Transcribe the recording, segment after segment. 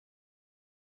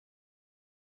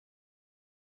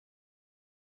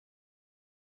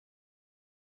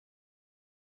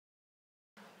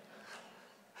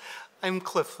I'm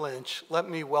Cliff Lynch. Let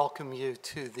me welcome you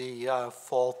to the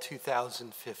Fall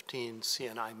 2015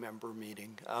 CNI member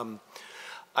meeting.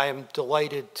 I am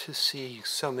delighted to see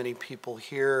so many people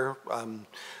here.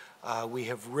 We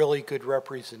have really good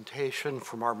representation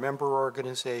from our member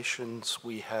organizations.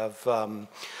 We have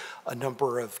a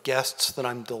number of guests that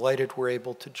I'm delighted were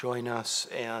able to join us,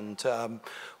 and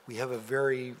we have a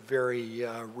very, very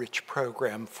rich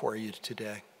program for you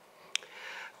today.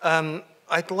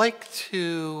 I'd like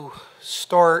to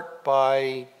start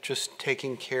by just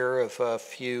taking care of a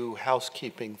few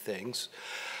housekeeping things.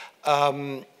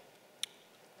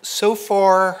 So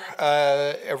far,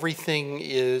 everything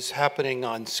is happening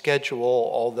on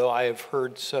schedule, although I have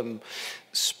heard some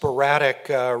sporadic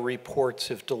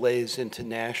reports of delays into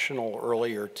national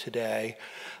earlier today.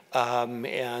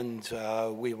 And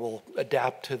we will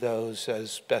adapt to those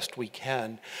as best we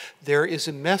can. There is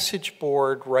a message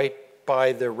board right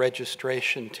by the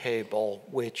registration table,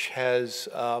 which has,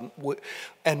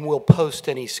 and we'll post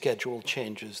any schedule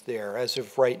changes there. As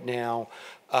of right now,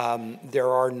 there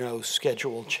are no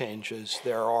schedule changes.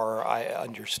 There are, I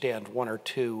understand, one or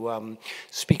two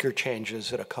speaker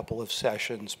changes at a couple of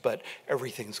sessions, but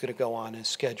everything's going to go on as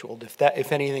scheduled.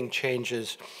 If anything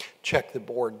changes, check the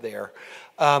board there.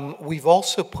 We've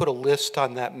also put a list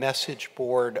on that message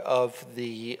board of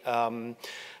the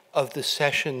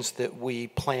sessions that we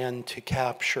plan to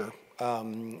capture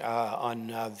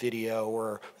on video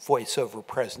or voiceover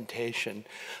presentation.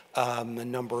 A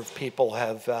number of people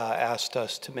have asked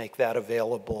us to make that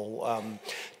available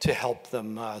to help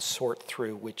them sort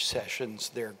through which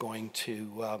sessions they're going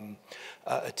to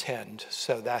attend.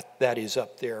 So that is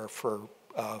up there for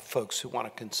folks who want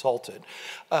to consult it.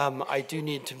 I do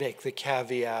need to make the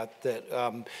caveat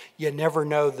that you never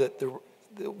know that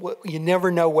you never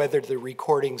know whether the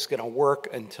recording's going to work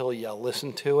until you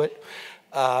listen to it.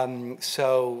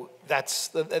 So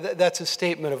that's a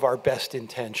statement of our best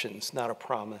intentions, not a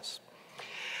promise.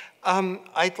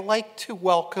 I'd like to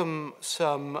welcome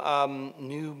some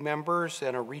new members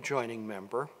and a rejoining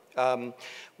member.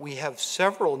 We have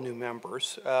several new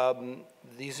members.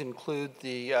 These include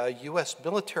the U.S.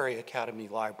 Military Academy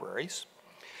Libraries,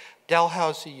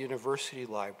 Dalhousie University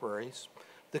Libraries,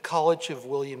 the College of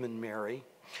William and Mary,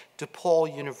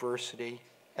 DePaul University,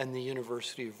 and the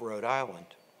University of Rhode Island.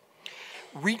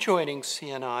 Rejoining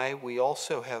CNI, we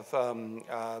also have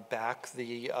back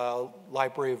the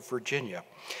Library of Virginia.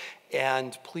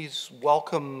 And please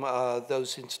welcome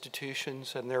those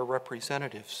institutions and their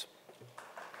representatives.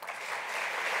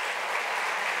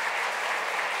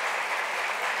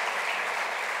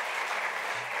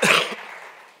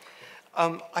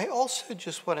 I also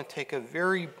just want to take a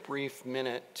very brief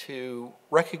minute to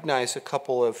recognize a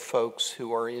couple of folks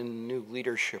who are in new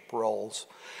leadership roles.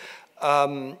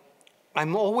 I'm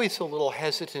always a little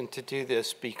hesitant to do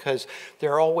this because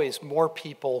there are always more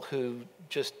people who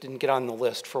just didn't get on the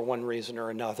list for one reason or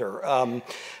another,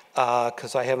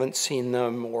 because I haven't seen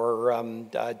them or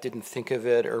didn't think of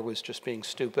it or was just being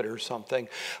stupid or something.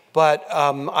 But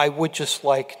I would just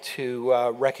like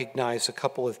to recognize a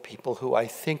couple of people who I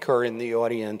think are in the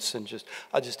audience, and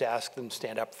I'll just ask them to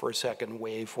stand up for a second,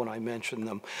 wave when I mention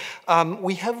them.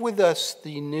 We have with us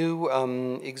the new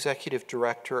executive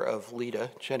director of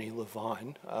LEDA, Jenny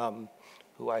Levine,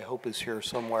 who I hope is here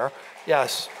somewhere.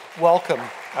 Yes, welcome.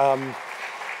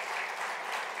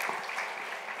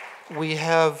 We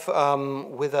have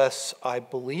with us, I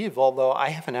believe, although I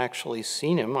haven't actually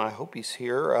seen him, I hope he's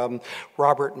here,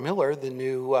 Robert Miller, the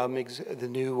new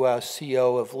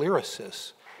CEO of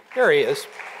Lyrasis. There he is.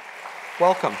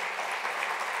 Welcome.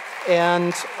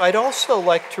 And I'd also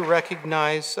like to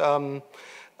recognize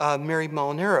Mary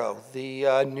Molinaro,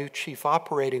 the new Chief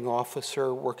Operating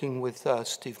Officer working with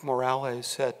Steve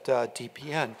Morales at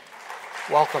DPN.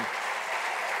 Welcome.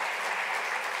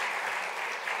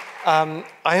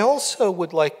 I also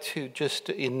would like to just,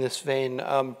 in this vein,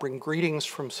 bring greetings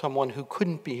from someone who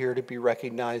couldn't be here to be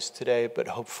recognized today, but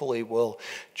hopefully will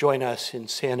join us in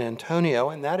San Antonio,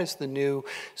 and that is the new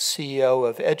CEO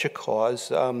of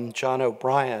EDUCAUSE, John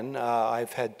O'Brien.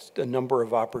 I've had a number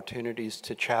of opportunities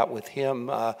to chat with him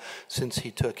since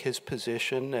he took his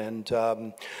position, and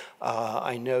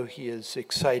I know he is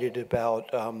excited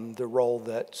about the role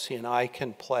that CNI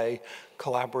can play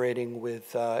collaborating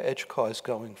with EDUCAUSE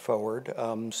going forward.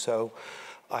 So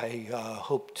I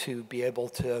hope to be able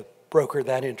to broker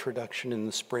that introduction in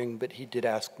the spring, but he did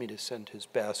ask me to send his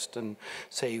best and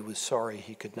say he was sorry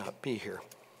he could not be here.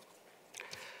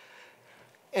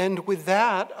 And with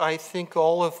that, I think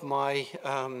all of my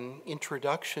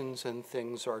introductions and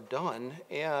things are done,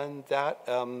 and that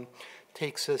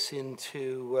takes us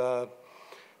into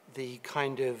the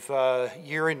kind of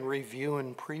year in review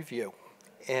and preview.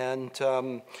 And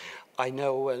I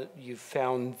know you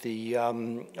found the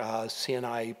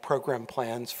CNI program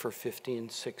plans for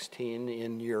 15-16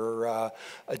 in your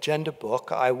agenda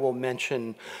book. I will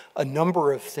mention a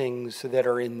number of things that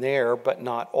are in there, but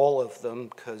not all of them,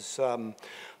 because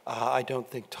I don't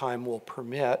think time will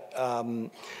permit. I'm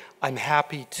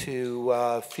happy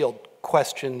to field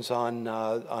questions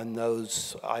on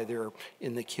those either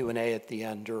in the Q&A at the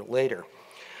end or later.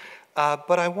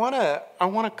 But I want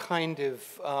to kind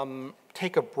of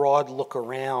take a broad look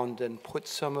around and put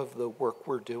some of the work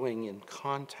we're doing in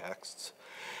contexts.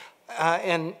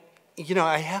 And, you know,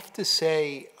 I have to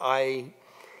say, I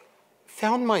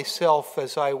found myself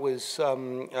as I was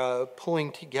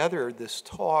pulling together this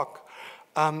talk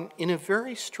in a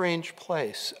very strange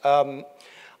place.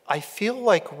 I feel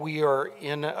like we are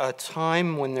in a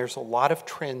time when there's a lot of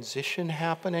transition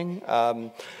happening,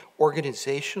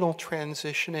 organizational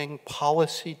transitioning,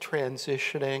 policy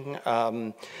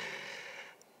transitioning.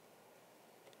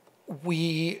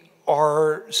 We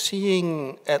are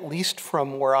seeing, at least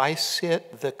from where I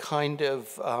sit, the kind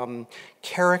of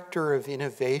character of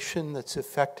innovation that's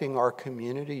affecting our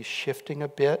communities shifting a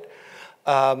bit.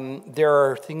 There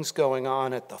are things going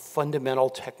on at the fundamental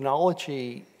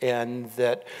technology end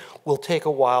that will take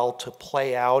a while to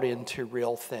play out into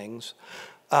real things.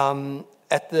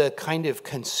 At the kind of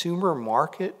consumer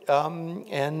market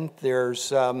end,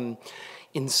 there's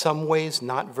in some ways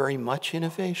not very much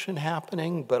innovation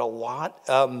happening, but a lot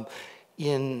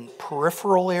in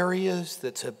peripheral areas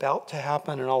that's about to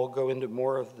happen, and I'll go into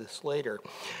more of this later.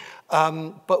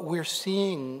 But we're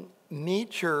seeing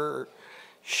major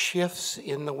shifts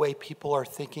in the way people are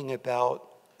thinking about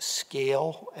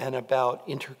scale and about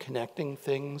interconnecting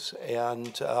things,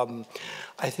 and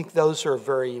I think those are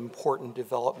very important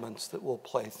developments that will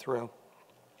play through.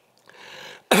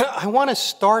 I want to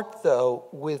start, though,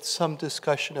 with some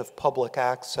discussion of public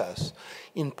access,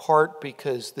 in part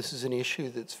because this is an issue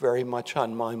that's very much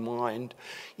on my mind,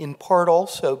 in part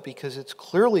also because it's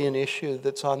clearly an issue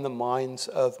that's on the minds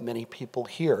of many people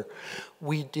here.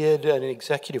 We did an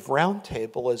executive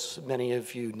roundtable, as many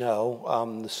of you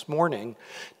know, this morning,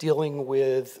 dealing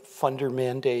with funder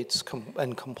mandates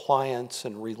and compliance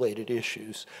and related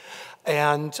issues.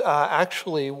 And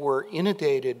actually were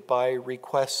inundated by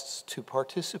requests to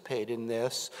participate in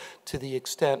this to the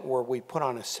extent where we put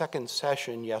on a second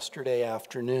session yesterday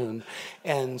afternoon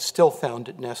and still found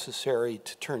it necessary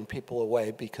to turn people away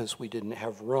because we didn't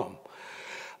have room.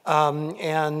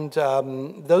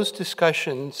 Those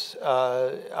discussions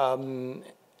have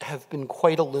been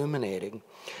quite illuminating.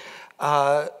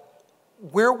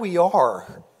 Where we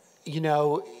are, you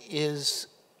know, is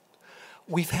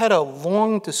we've had a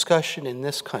long discussion in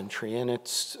this country, and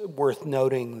it's worth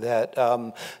noting that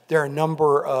there are a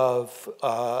number of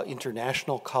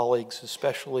international colleagues,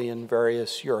 especially in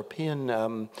various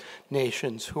European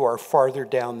nations, who are farther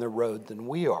down the road than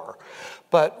we are.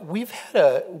 But we've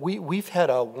had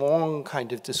a long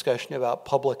kind of discussion about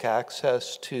public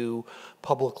access to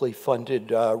publicly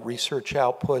funded research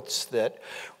outputs that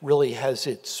really has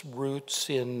its roots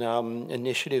in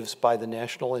initiatives by the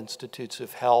National Institutes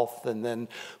of Health, and then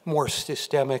more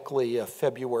systemically a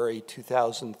February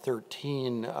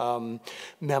 2013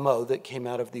 memo that came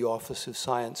out of the Office of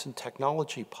Science and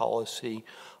Technology Policy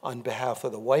on behalf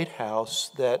of the White House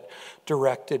that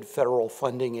directed federal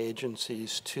funding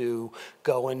agencies to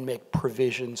go and make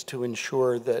provisions to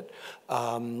ensure that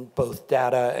both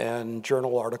data and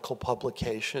journal article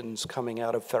publications coming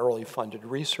out of federally funded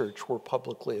research were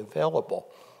publicly available.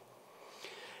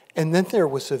 And then there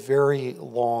was a very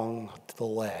long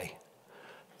delay.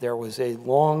 There was a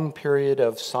long period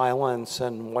of silence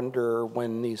and wonder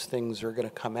when these things are going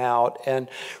to come out. And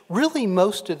really,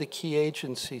 most of the key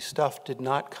agency stuff did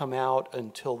not come out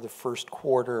until the first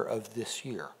quarter of this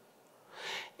year.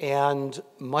 And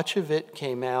much of it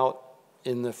came out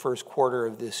in the first quarter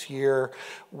of this year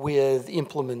with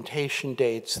implementation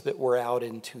dates that were out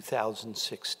in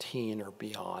 2016 or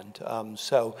beyond.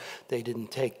 So they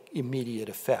didn't take immediate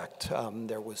effect.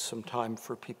 There was some time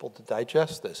for people to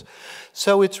digest this.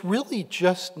 So it's really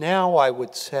just now, I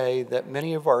would say, that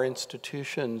many of our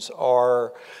institutions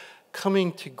are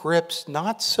coming to grips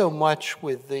not so much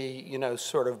with the, you know,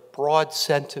 sort of broad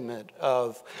sentiment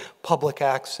of public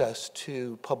access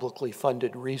to publicly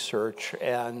funded research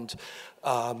and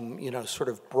you know, sort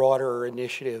of broader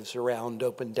initiatives around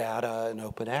open data and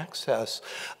open access,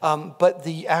 but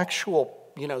the actual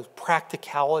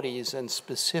practicalities and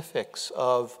specifics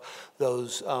of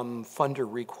those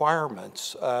funder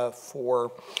requirements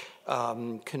for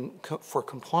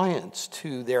compliance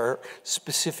to their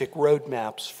specific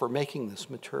roadmaps for making this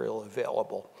material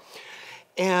available.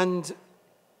 And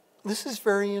this is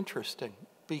very interesting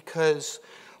because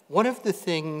one of the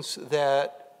things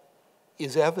that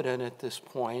is evident at this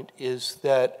point is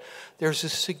that there's a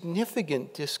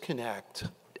significant disconnect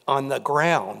on the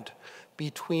ground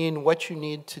between what you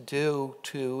need to do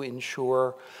to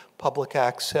ensure public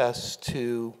access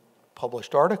to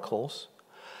published articles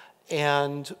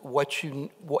and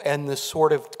the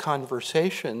sort of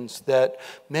conversations that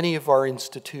many of our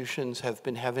institutions have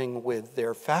been having with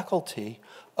their faculty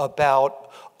about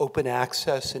open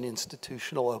access and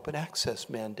institutional open access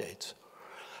mandates.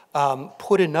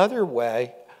 Put another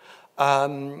way,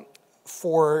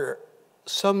 for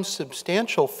some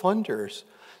substantial funders,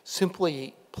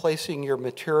 simply placing your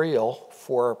material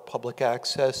for public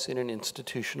access in an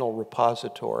institutional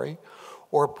repository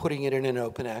or putting it in an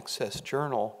open access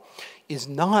journal is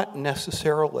not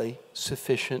necessarily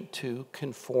sufficient to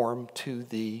conform to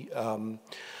the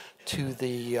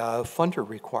funder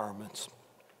requirements.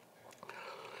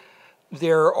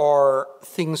 There are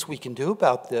things we can do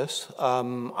about this.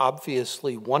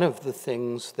 Obviously, one of the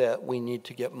things that we need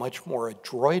to get much more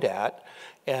adroit at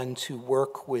and to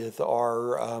work with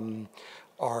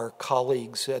our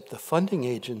colleagues at the funding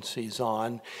agencies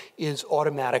on is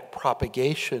automatic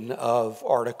propagation of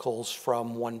articles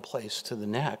from one place to the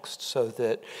next so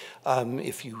that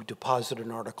if you deposit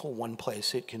an article one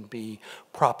place, it can be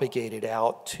propagated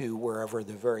out to wherever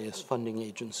the various funding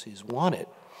agencies want it.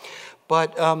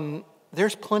 But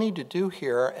there's plenty to do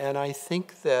here, and I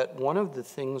think that one of the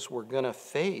things we're going to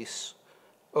face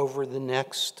over the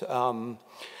next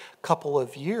couple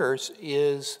of years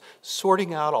is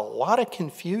sorting out a lot of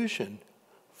confusion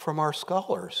from our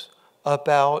scholars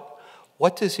about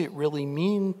what does it really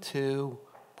mean to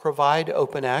provide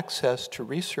open access to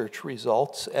research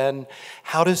results, and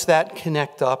how does that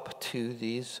connect up to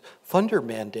these funder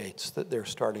mandates that they're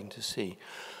starting to see.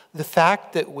 The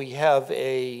fact that we have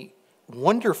a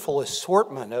wonderful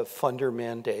assortment of funder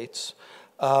mandates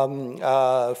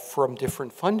from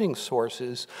different funding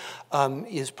sources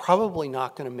is probably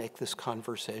not going to make this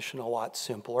conversation a lot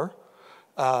simpler.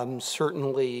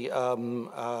 Certainly,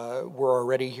 we're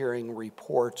already hearing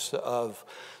reports of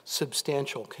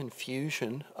substantial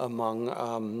confusion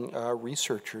among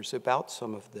researchers about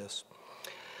some of this.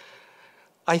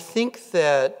 I think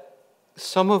that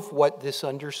some of what this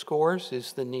underscores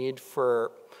is the need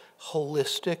for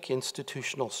holistic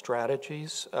institutional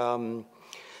strategies,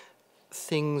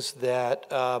 things that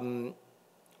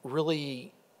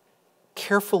really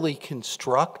carefully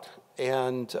construct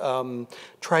and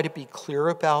try to be clear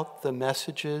about the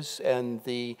messages and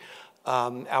the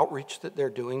outreach that they're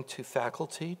doing to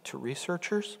faculty, to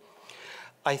researchers.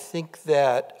 I think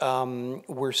that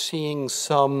we're seeing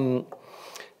some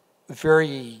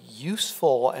very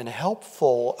useful and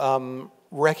helpful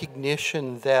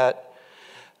recognition that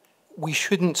we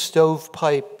shouldn't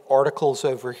stovepipe articles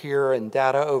over here and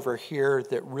data over here,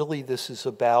 that really this is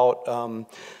about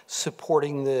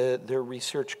supporting the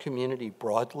research community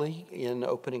broadly in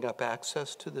opening up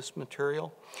access to this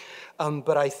material.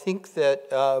 But I think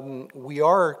that we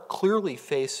are clearly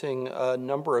facing a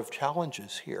number of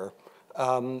challenges here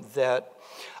that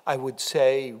I would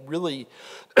say really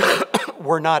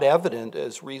were not evident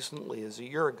as recently as a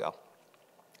year ago.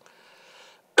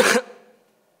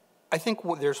 I think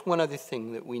there's one other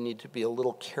thing that we need to be a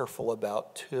little careful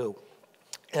about too,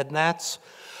 and that's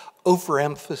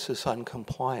overemphasis on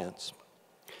compliance.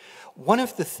 One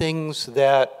of the things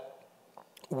that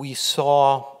we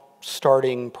saw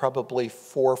starting probably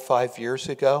 4 or 5 years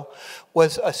ago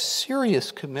was a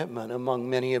serious commitment among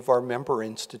many of our member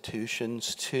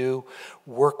institutions to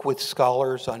work with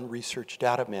scholars on research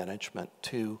data management,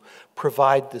 to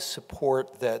provide the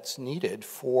support that's needed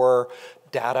for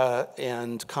data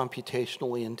and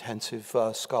computationally intensive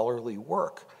scholarly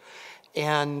work.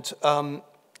 And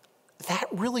that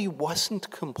really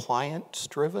wasn't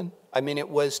compliance-driven. I mean, it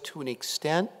was to an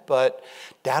extent, but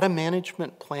data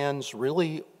management plans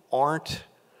really aren't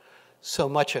so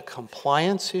much a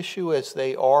compliance issue as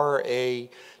they are a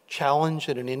challenge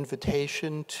and an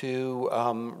invitation to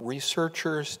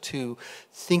researchers to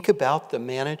think about the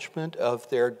management of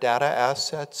their data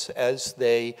assets as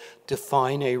they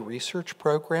define a research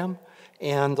program.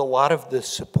 And a lot of the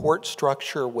support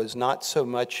structure was not so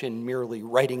much in merely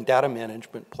writing data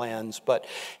management plans, but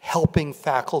helping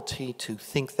faculty to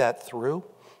think that through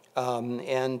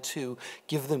and to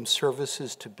give them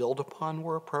services to build upon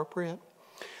where appropriate.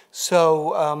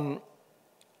 So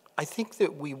I think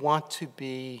that we want to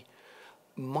be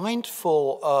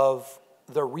mindful of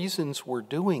the reasons we're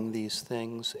doing these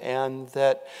things, and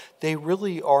that they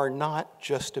really are not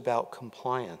just about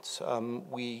compliance.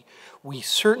 We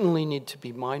certainly need to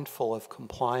be mindful of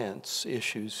compliance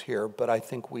issues here, but I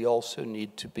think we also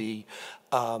need to be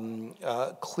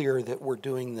clear that we're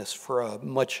doing this for a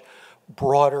much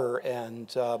broader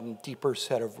and deeper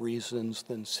set of reasons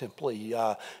than simply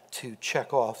to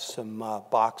check off some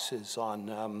boxes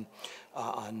on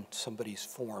somebody's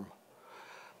form.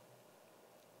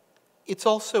 It's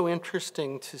also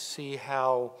interesting to see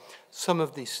how some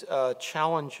of these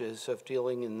challenges of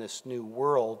dealing in this new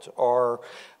world are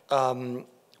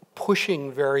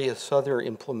pushing various other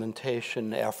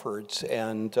implementation efforts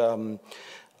and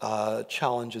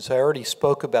challenges. I already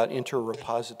spoke about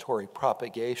inter-repository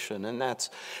propagation, and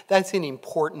that's an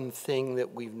important thing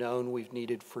that we've known we've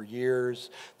needed for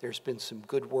years. There's been some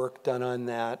good work done on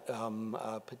that,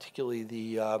 particularly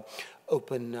the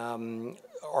Open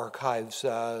Archives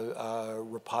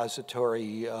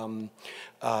repository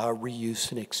reuse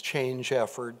and exchange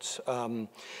efforts,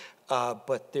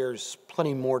 but there's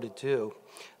plenty more to do.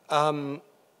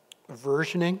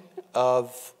 Versioning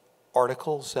of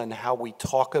articles and how we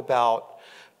talk about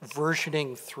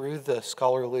versioning through the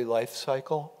scholarly life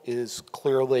cycle is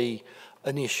clearly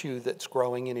an issue that's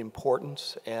growing in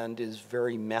importance and is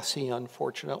very messy,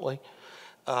 unfortunately.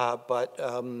 But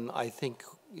I think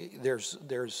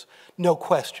there's no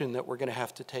question that we're going to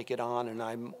have to take it on, and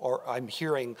I'm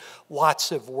hearing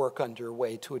lots of work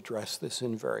underway to address this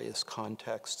in various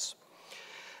contexts.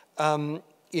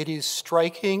 It is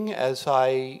striking as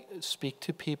I speak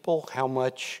to people how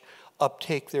much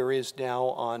uptake there is now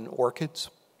on ORCIDs.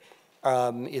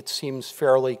 It seems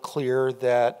fairly clear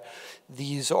that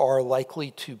these are likely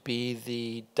to be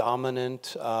the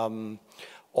dominant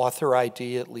author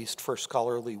ID, at least for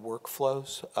scholarly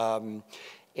workflows.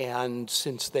 And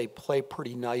since they play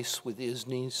pretty nice with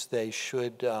ISNIs, they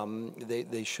should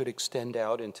extend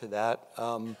out into that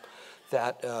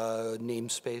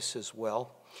namespace as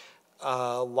well.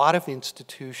 A lot of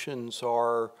institutions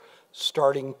are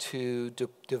starting to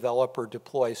develop or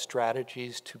deploy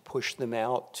strategies to push them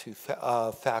out to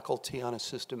faculty on a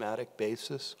systematic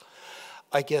basis.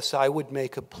 I guess I would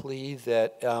make a plea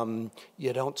that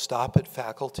you don't stop at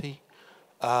faculty.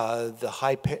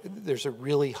 There's a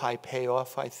really high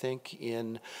payoff, I think,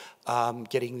 in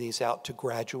getting these out to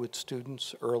graduate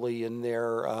students early in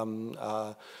their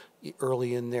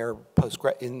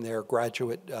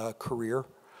graduate career,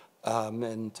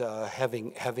 and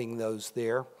having those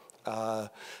there.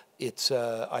 It's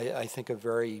I think a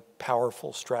very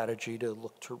powerful strategy to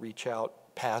look to reach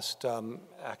out past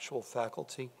actual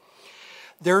faculty.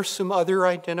 There are some other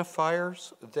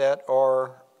identifiers that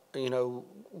are,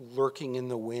 lurking in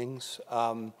the wings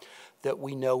that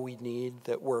we know we need,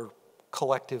 that we're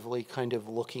collectively kind of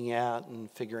looking at and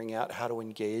figuring out how to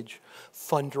engage.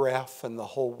 FundRef and the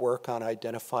whole work on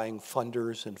identifying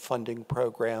funders and funding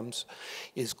programs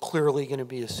is clearly going to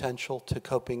be essential to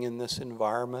coping in this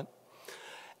environment.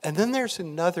 And then there's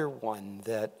another one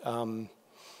that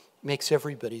makes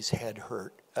everybody's head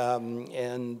hurt,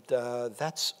 and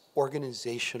that's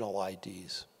organizational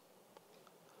IDs.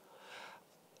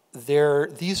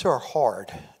 These are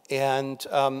hard, and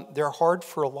they're hard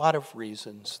for a lot of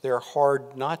reasons. They're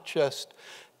hard not just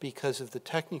because of the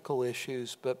technical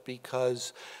issues, but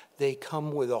because they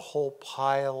come with a whole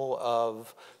pile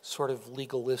of sort of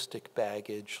legalistic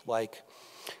baggage, like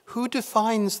who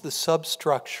defines the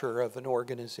substructure of an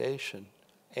organization?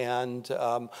 And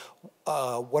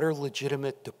what are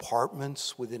legitimate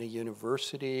departments within a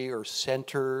university or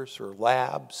centers or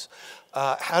labs?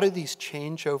 How do these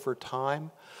change over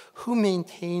time? Who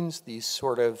maintains these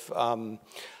sort of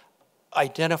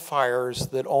identifiers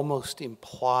that almost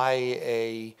imply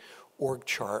a org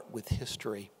chart with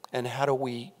history? And how do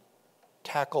we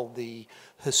tackle the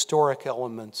historic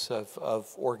elements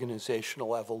of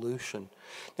organizational evolution?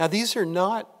 Now, these are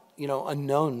not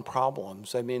unknown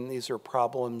problems. I mean, these are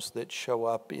problems that show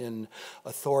up in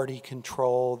authority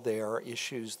control. They are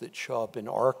issues that show up in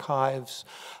archives.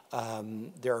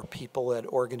 There are people at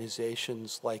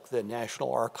organizations like the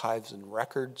National Archives and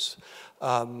Records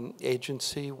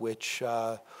Agency, which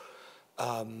have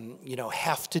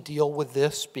to deal with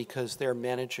this because they're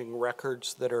managing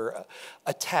records that are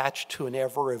attached to an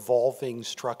ever-evolving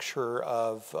structure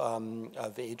of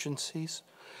agencies.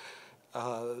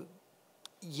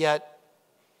 Yet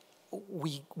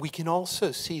we can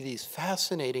also see these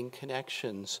fascinating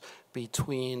connections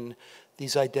between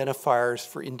these identifiers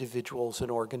for individuals and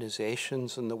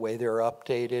organizations and the way they're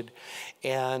updated,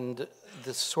 and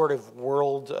this sort of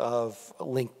world of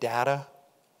linked data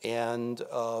and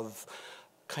of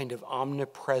kind of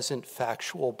omnipresent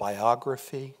factual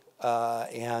biography,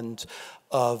 and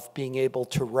of being able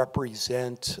to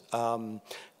represent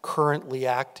currently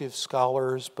active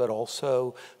scholars, but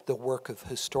also the work of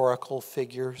historical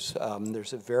figures.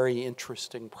 There's a very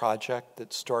interesting project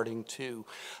that's starting to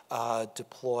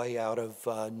deploy out of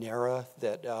NARA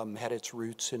that had its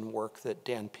roots in work that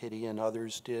Dan Pitti and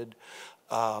others did,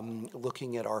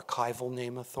 looking at archival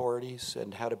name authorities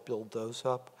and how to build those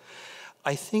up.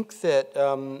 I think that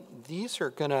these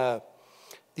are going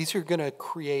to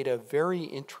create a very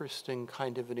interesting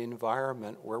kind of an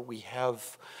environment where we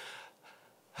have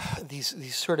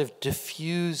these sort of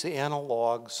diffuse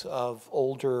analogs of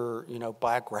older,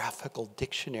 biographical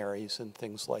dictionaries and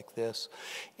things like this.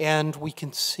 And we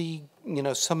can see,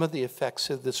 some of the effects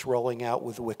of this rolling out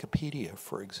with Wikipedia,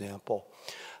 for example,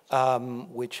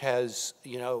 which has,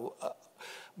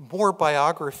 more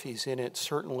biographies in it,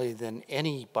 certainly, than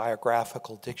any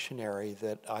biographical dictionary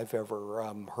that I've ever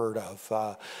heard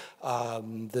of.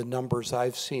 The numbers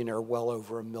I've seen are well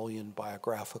over 1 million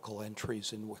biographical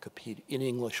entries in Wikipedia, in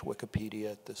English Wikipedia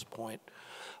at this point.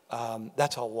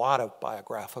 That's a lot of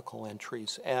biographical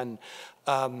entries. And,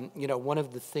 one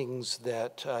of the things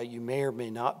that you may or may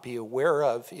not be aware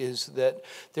of is that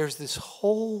there's this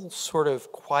whole sort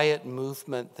of quiet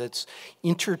movement that's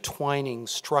intertwining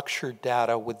structured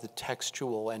data with the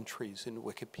textual entries in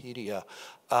Wikipedia.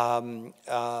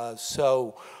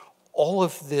 So all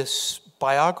of this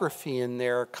biography in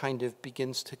there kind of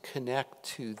begins to connect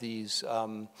to these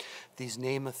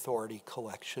name authority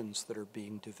collections that are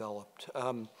being developed.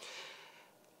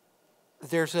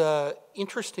 There's an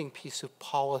interesting piece of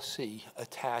policy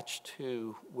attached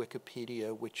to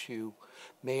Wikipedia, which you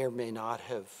may or may not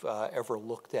have ever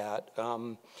looked at,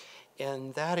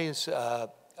 and that is a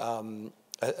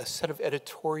set of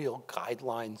editorial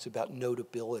guidelines about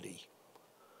notability.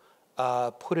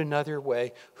 Put another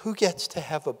way, who gets to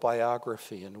have a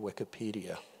biography in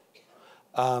Wikipedia?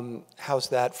 How's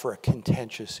that for a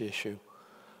contentious issue?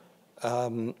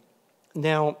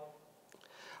 Now,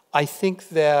 I think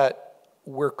that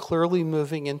we're clearly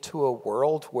moving into a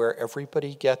world where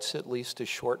everybody gets at least a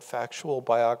short factual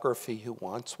biography who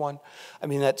wants one. I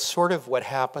mean, that's sort of what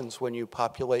happens when you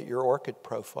populate your ORCID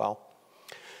profile.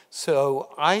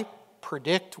 So I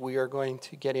predict we are going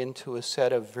to get into a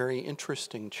set of very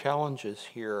interesting challenges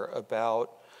here about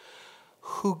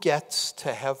who gets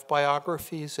to have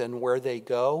biographies and where they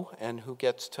go, and who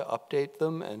gets to update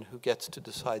them, and who gets to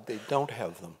decide they don't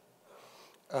have them.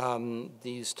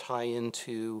 These tie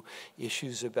into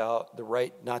issues about the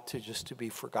right not to just to be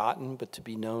forgotten, but to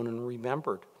be known and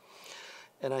remembered.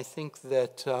 And I think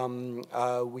that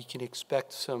we can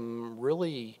expect some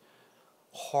really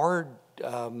hard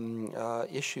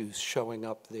issues showing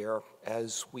up there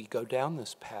as we go down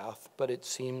this path, but it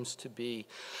seems to be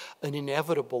an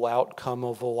inevitable outcome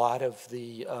of a lot of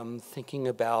the thinking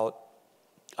about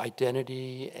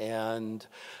identity and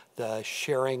the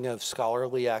sharing of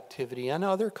scholarly activity and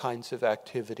other kinds of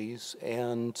activities,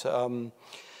 and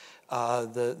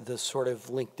the sort of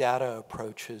linked data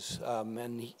approaches.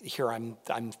 And here I'm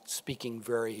speaking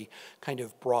very kind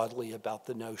of broadly about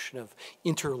the notion of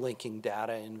interlinking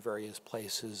data in various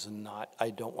places, and I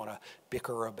don't want to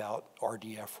bicker about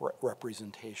RDF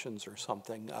representations or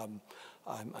something.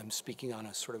 I'm speaking on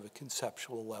a sort of a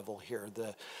conceptual level here.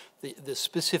 The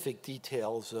specific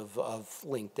details of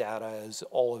linked data, as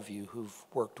all of you who've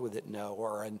worked with it know,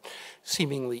 are a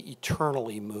seemingly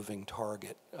eternally moving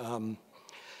target.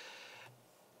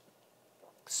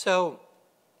 So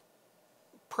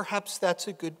perhaps that's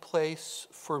a good place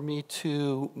for me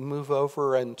to move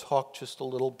over and talk just a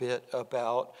little bit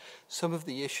about some of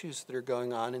the issues that are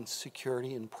going on in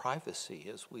security and privacy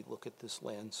as we look at this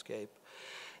landscape.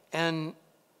 And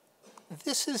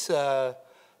this is a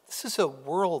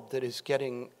world that is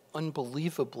getting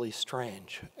unbelievably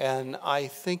strange. And I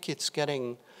think it's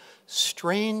getting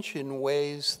strange in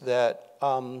ways that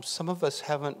some of us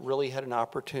haven't really had an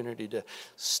opportunity to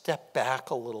step back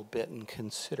a little bit and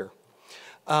consider.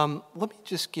 Let me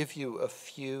just give you a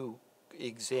few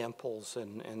examples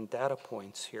and data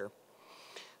points here.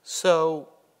 So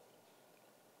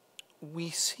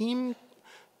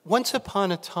once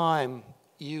upon a time,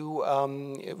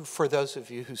 for those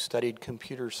of you who studied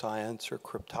computer science or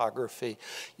cryptography,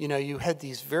 you had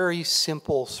these very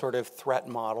simple sort of threat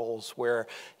models where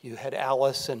you had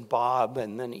Alice and Bob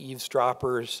and then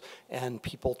eavesdroppers and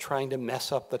people trying to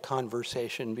mess up the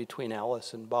conversation between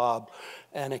Alice and Bob.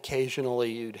 And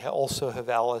occasionally you'd also have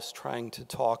Alice trying to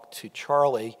talk to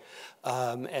Charlie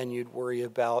and you'd worry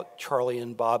about Charlie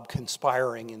and Bob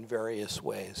conspiring in various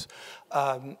ways.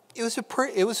 It was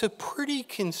a pretty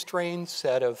constrained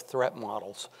set of threat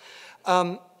models.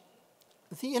 The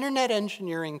Internet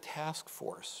Engineering Task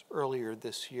Force earlier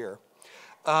this year,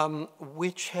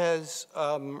 which has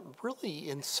really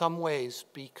in some ways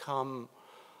become,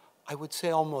 I would say,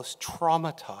 almost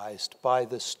traumatized by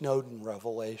the Snowden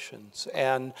revelations,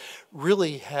 and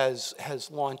really has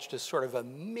launched a sort of a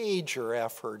major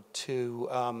effort to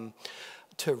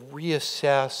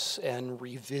reassess and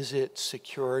revisit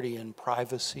security and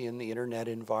privacy in the internet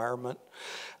environment.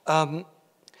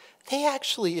 They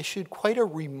actually issued quite a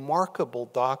remarkable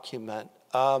document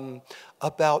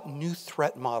about new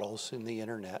threat models in the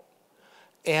internet.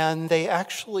 And they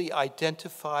actually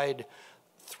identified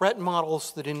threat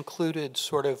models that included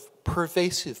sort of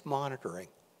pervasive monitoring.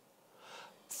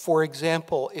 For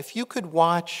example, if you could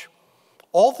watch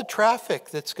all the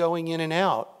traffic that's going in and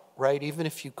out, right, even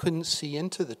if you couldn't see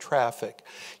into the traffic,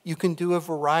 you can do a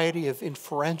variety of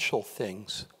inferential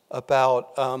things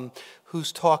about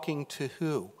who's talking to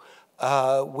who,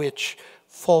 which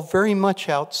fall very much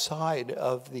outside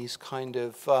of these kind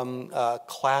of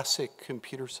classic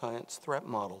computer science threat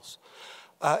models.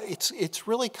 It's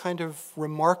really kind of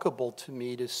remarkable to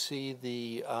me to see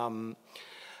the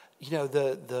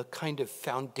the kind of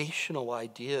foundational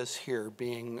ideas here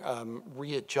being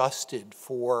readjusted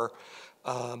for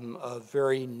a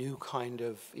very new kind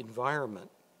of environment.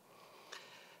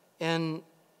 And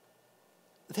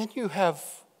then you have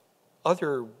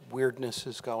other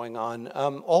weirdnesses going on.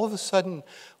 All of a sudden,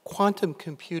 quantum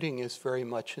computing is very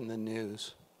much in the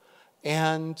news.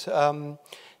 And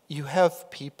you have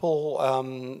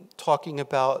people talking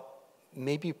about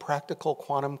maybe practical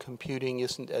quantum computing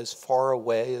isn't as far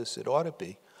away as it ought to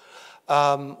be.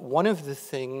 One of the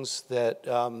things that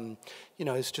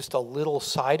is just a little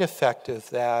side effect of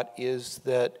that is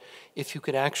that if you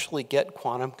can actually get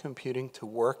quantum computing to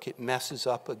work, it messes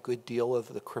up a good deal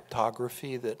of the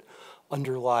cryptography that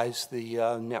underlies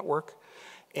the network.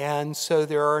 And so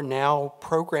there are now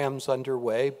programs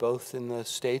underway, both in the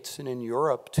States and in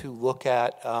Europe, to look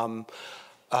at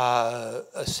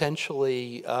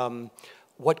essentially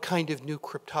what kind of new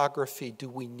cryptography do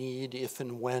we need if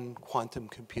and when quantum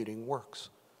computing works.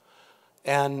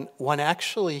 And one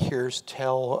actually hears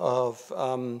tell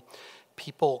of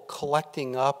people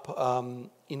collecting up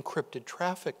encrypted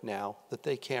traffic now that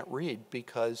they can't read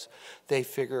because they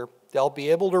figure they'll be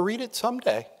able to read it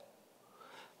someday.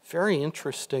 Very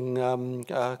interesting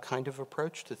kind of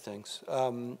approach to things,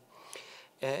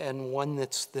 and one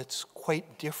that's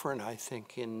quite different, I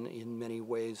think, in many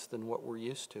ways than what we're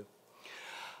used to.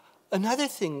 Another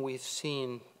thing we've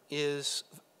seen is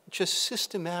just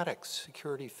systematic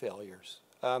security failures.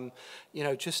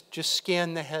 Just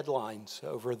scan the headlines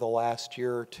over the last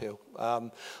year or two.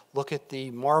 Look at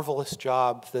the marvelous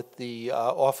job that the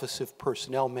Office of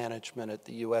Personnel Management at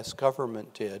the US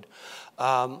government did.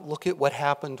 Look at what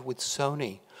happened with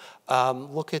Sony.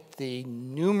 Look at the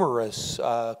numerous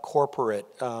corporate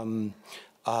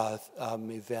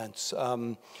events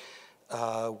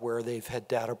where they've had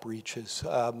data breaches.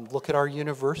 Look at our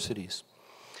universities.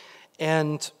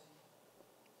 And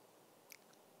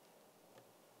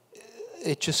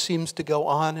it just seems to go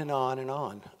on and on and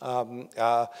on.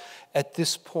 At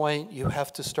this point, you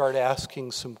have to start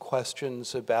asking some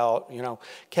questions about,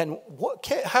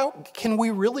 how can we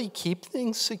really keep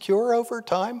things secure over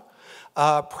time?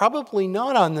 Probably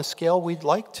not on the scale we'd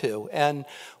like to. And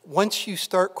once you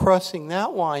start crossing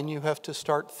that line, you have to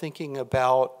start thinking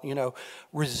about,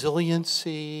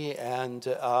 resiliency and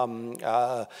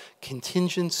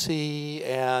contingency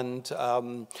and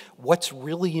what's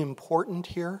really important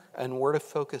here and where to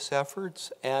focus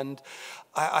efforts. And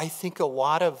I think a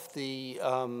lot of the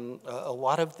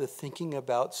thinking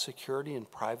about security and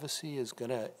privacy is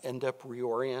going to end up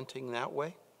reorienting that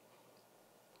way.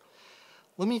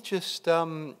 Let me just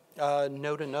note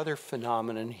another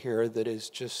phenomenon here that is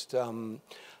just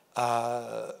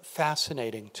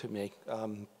fascinating to me,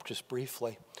 just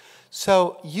briefly.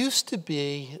 So used to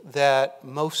be that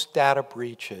most data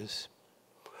breaches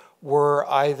were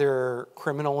either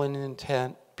criminal in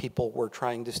intent, people were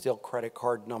trying to steal credit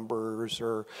card numbers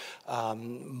or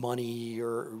money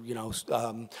or,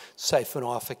 siphon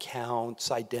off accounts,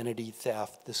 identity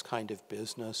theft, this kind of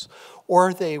business.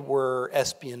 Or they were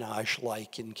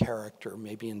espionage-like in character,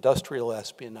 maybe industrial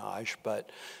espionage,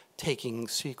 but taking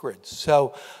secrets.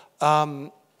 So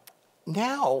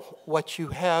now what you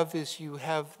have is you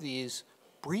have these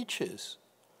breaches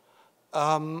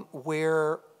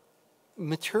where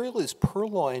material is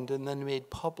purloined and then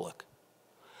made public.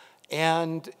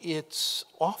 And it's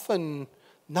often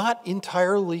not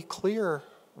entirely clear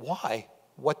why,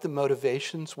 what the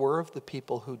motivations were of the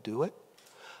people who do it.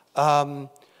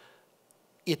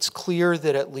 It's clear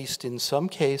that at least in some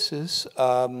cases,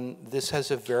 this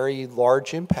has a very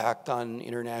large impact on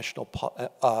international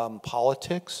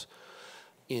politics,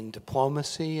 in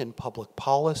diplomacy and public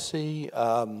policy.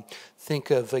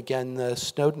 Think of, again, the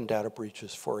Snowden data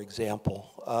breaches, for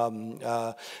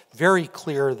example. Very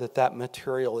clear that that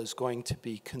material is going to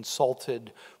be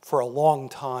consulted for a long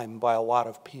time by a lot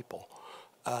of people,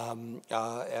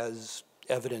 as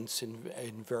evidence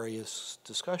in various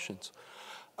discussions.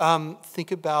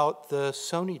 Think about the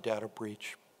Sony data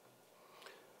breach.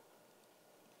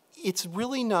 It's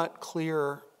really not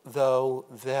clear, though,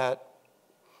 that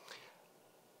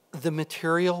the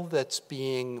material that's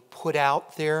being put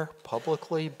out there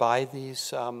publicly by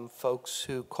these folks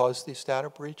who caused these data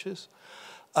breaches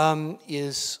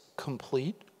is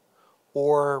complete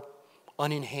or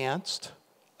unenhanced.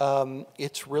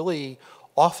 It's really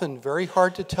often very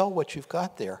hard to tell what you've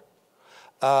got there.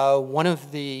 One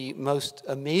of the most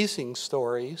amazing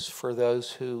stories for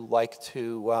those who like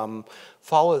to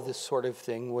follow this sort of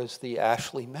thing was the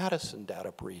Ashley Madison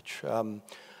data breach.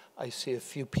 I see a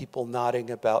few people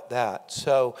nodding about that.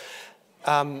 So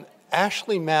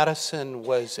Ashley Madison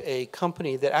was a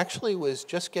company that actually was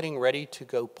just getting ready to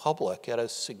go public at a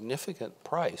significant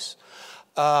price.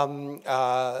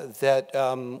 That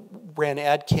ran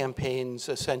ad campaigns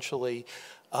essentially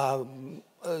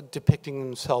depicting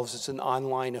themselves as an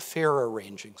online affair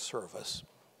arranging service.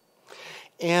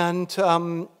 And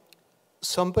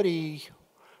somebody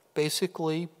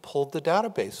basically pulled the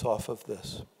database off of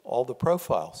this, all the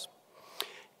profiles,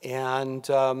 and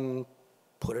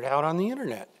put it out on the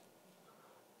internet.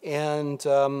 And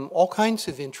all kinds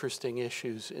of interesting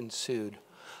issues ensued.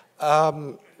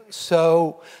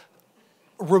 So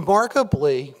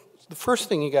remarkably, the first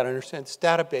thing you got to understand is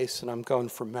database, and I'm going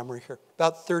from memory here,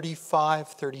 about 35,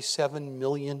 37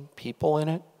 million people in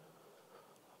it.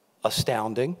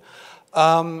 Astounding.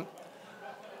 Now,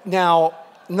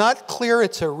 not clear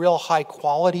it's a real high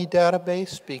quality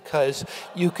database because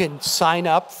you can sign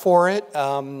up for it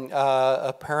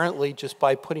apparently just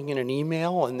by putting in an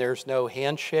email, and there's no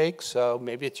handshake, so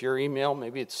maybe it's your email,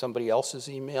 maybe it's somebody else's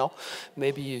email.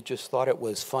 Maybe you just thought it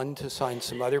was fun to sign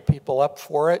some other people up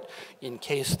for it in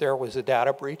case there was a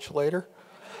data breach later.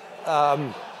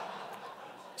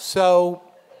 So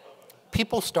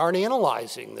people start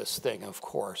analyzing this thing, of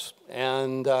course,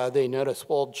 and they notice,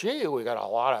 well, gee, we got a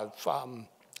lot of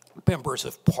members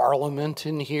of parliament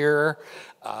in here,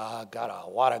 got a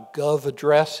lot of gov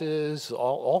addresses,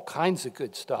 all kinds of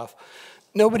good stuff.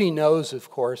 Nobody knows, of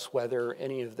course, whether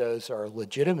any of those are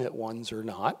legitimate ones or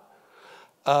not.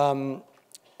 And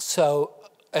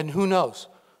who knows?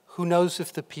 Who knows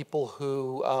if the people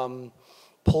who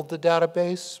pulled the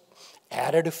database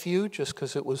added a few just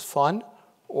because it was fun,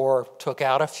 or took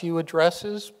out a few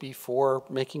addresses before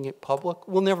making it public?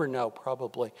 We'll never know,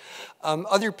 probably.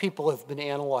 Other people have been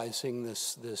analyzing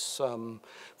this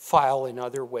file in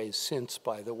other ways since,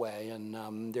 by the way,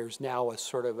 and there's now a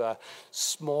sort of a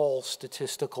small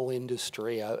statistical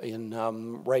industry in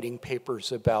writing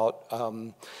papers about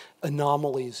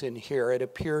anomalies in here. It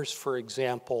appears, for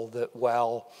example, that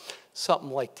while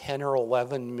something like 10 or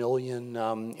 11 million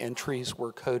entries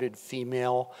were coded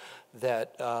female,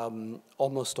 that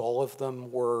almost all of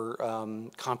them were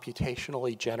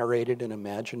computationally generated and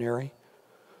imaginary.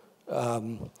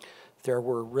 There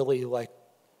were really like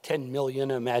 10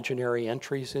 million imaginary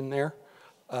entries in there.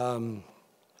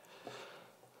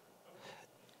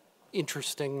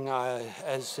 Interesting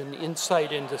as an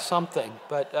insight into something,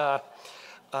 but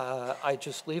I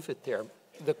just leave it there.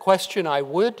 The question I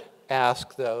would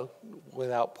ask, though,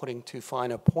 without putting too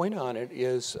fine a point on it,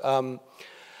 is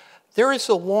there is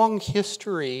a long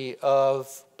history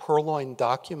of purloined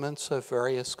documents of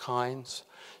various kinds,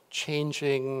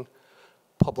 changing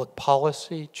public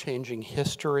policy, changing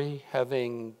history,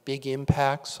 having big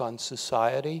impacts on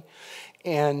society,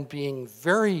 and being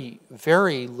very,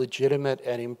 very legitimate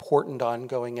and important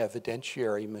ongoing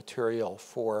evidentiary material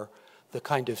for the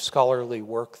kind of scholarly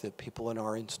work that people in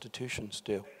our institutions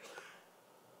do.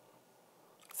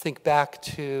 Think back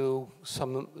to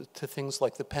things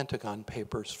like the Pentagon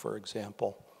Papers, for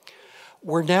example.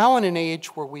 We're now in an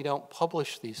age where we don't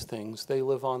publish these things. They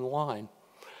live online.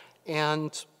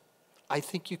 And I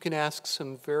think you can ask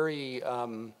some very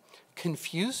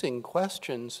confusing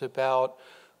questions about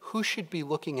who should be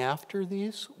looking after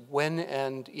these, when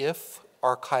and if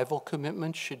archival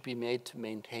commitments should be made to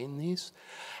maintain these,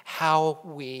 how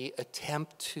we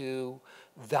attempt to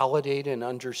validate and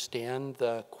understand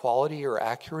the quality or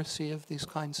accuracy of these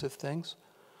kinds of things.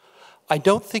 I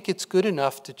don't think it's good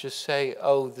enough to just say,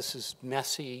 oh, this is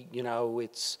messy, you know,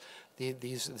 this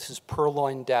is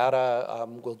purloined data,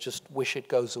 we'll just wish it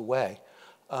goes away.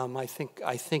 I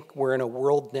think we're in a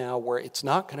world now where it's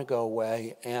not going to go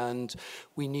away, and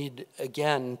we need,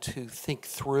 again, to think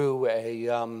through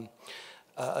a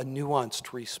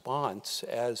nuanced response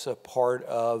as a part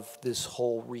of this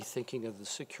whole rethinking of the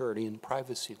security and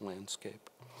privacy landscape.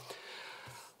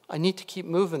 I need to keep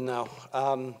moving, though.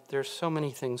 There's so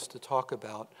many things to talk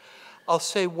about. I'll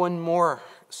say one more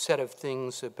set of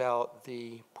things about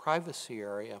the privacy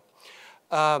area.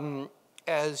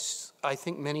 As I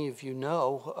think many of you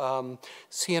know,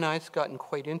 CNI's gotten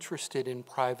quite interested in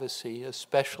privacy,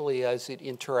 especially as it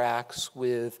interacts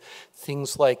with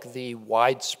things like the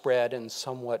widespread and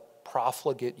somewhat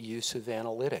profligate use of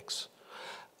analytics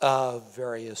of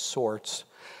various sorts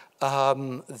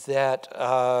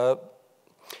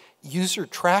user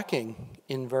tracking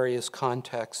in various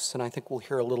contexts, and I think we'll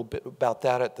hear a little bit about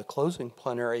that at the closing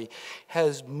plenary,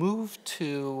 has moved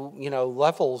to, you know,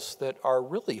 levels that are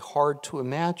really hard to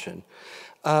imagine.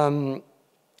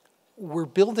 We're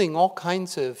building all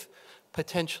kinds of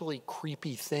potentially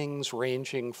creepy things,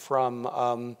 ranging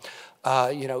from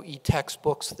you know,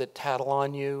 e-textbooks that tattle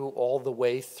on you, all the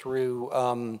way through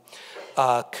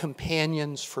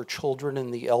companions for children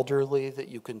and the elderly that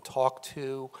you can talk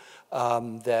to,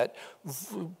 that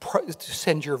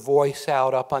send your voice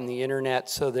out up on the internet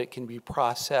so that it can be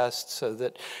processed, so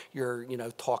that your, you know,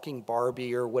 talking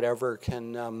Barbie or whatever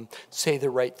can say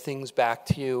the right things back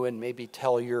to you and maybe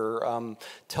tell your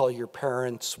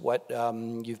parents what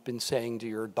you've been saying to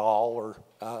your doll or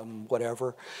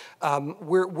whatever.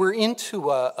 We're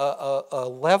into a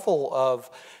level of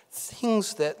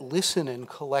things that listen and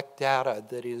collect data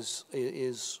that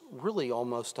is really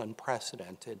almost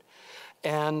unprecedented.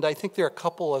 And I think there are a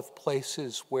couple of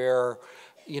places where,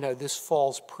 you know, this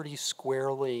falls pretty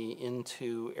squarely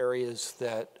into areas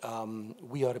that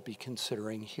we ought to be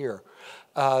considering here.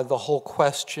 The whole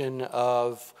question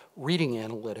of reading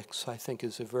analytics, I think,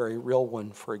 is a very real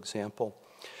one, for example.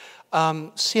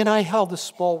 CNI held a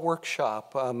small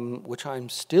workshop, which I'm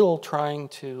still trying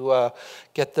to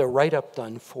get the write-up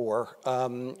done for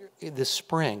this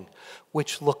spring,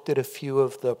 which looked at a few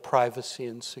of the privacy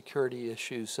and security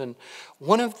issues. And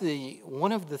one of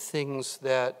the things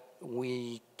that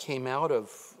we came out of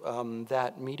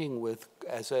that meeting with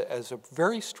as a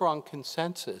very strong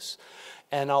consensus,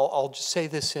 and I'll just say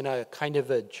this in a kind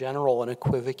of a general and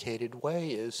equivocated way,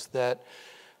 is that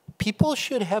people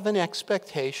should have an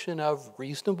expectation of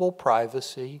reasonable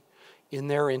privacy in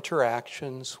their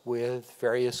interactions with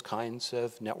various kinds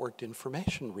of networked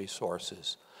information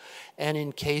resources. And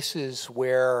in cases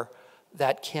where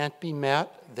that can't be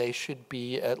met, they should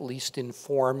be at least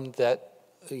informed that,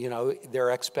 you know,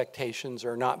 their expectations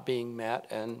are not being met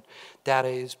and data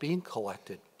is being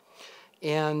collected.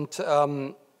 And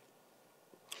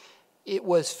it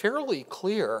was fairly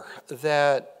clear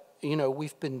that, you know,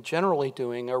 we've been generally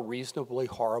doing a reasonably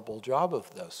horrible job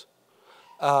of this,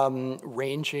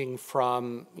 ranging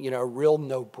from, you know, real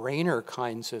no-brainer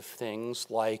kinds of things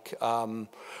like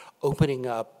opening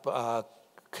up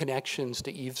connections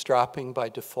to eavesdropping by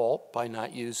default by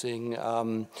not using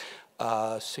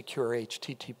secure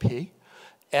HTTP.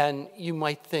 And you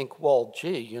might think, well,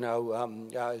 gee, you know,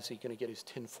 is he going to get his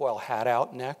tinfoil hat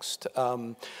out next?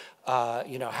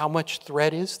 You know, how much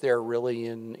threat is there really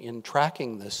in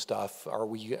tracking this stuff?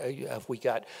 Have we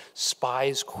got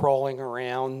spies crawling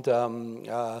around,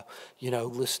 you know,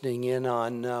 listening in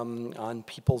on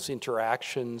people's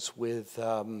interactions with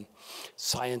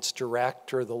Science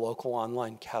Direct or the local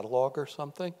online catalog or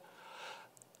something?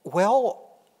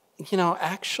 Well, you know,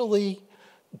 actually,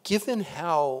 given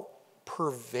how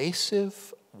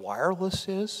pervasive wireless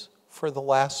is for the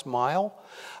last mile,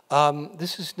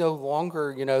 this is no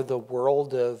longer, you know, the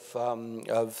world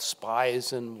of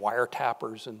spies and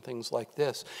wiretappers and things like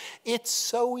this. It's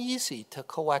so easy to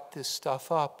collect this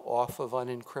stuff up off of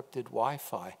unencrypted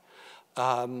Wi-Fi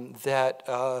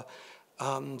that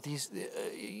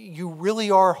you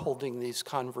really are holding these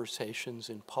conversations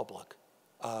in public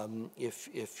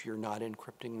if you're not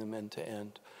encrypting them end to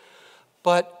end.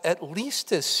 But at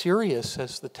least as serious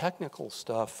as the technical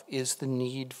stuff is the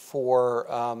need for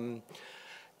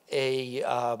a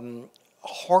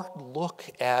hard look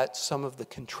at some of the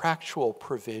contractual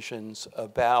provisions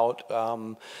about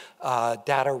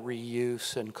data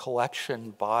reuse and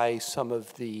collection by some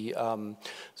of the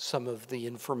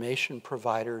information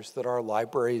providers that our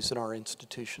libraries and our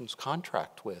institutions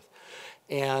contract with.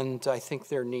 And I think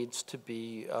there needs to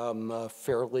be a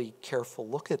fairly careful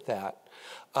look at that.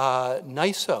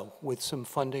 NISO, with some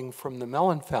funding from the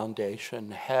Mellon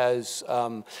Foundation, has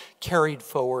carried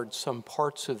forward some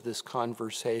parts of this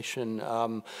conversation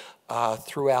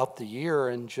throughout the year,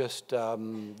 and just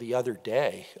the other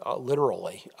day,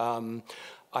 literally,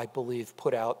 I believe,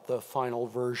 put out the final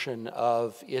version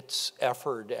of its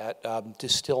effort at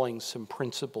distilling some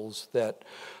principles that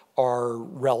are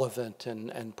relevant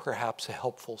and perhaps a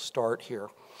helpful start here.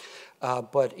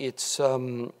 But it's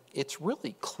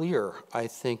really clear, I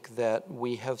think, that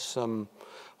we have some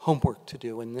homework to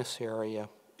do in this area,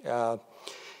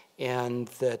 and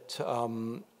that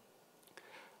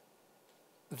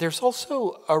there's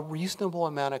also a reasonable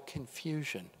amount of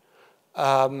confusion.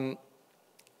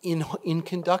 In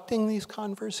conducting these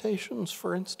conversations,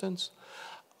 for instance,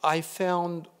 I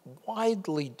found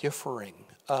widely differing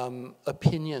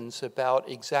opinions about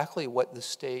exactly what the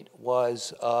state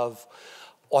was of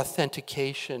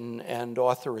authentication and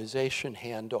authorization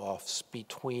handoffs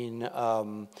between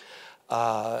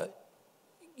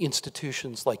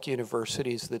institutions like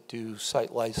universities that do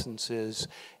site licenses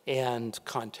and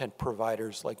content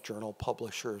providers like journal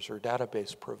publishers or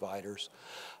database providers.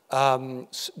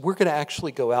 We're going to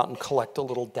actually go out and collect a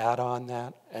little data on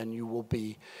that, and you will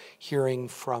be hearing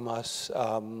from us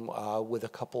with a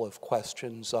couple of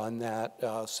questions on that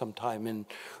sometime in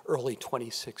early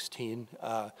 2016.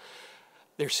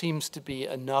 There seems to be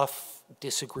enough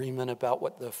disagreement about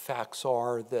what the facts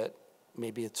are that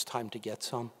maybe it's time to get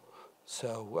some.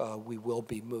 So we will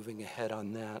be moving ahead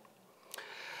on that.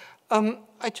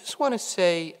 I just want to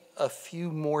say a few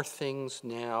more things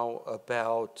now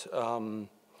about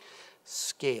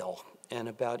scale and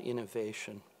about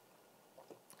innovation.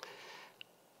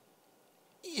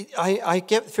 I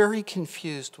get very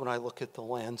confused when I look at the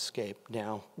landscape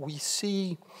now. We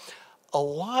see a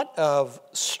lot of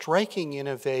striking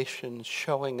innovations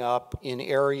showing up in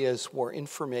areas where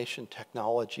information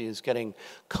technology is getting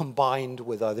combined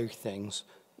with other things.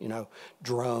 You know,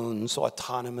 drones,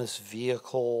 autonomous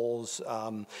vehicles,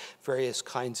 various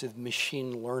kinds of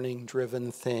machine learning driven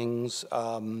things,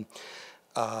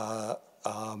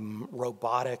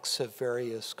 robotics of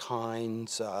various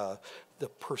kinds, the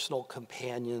personal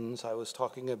companions I was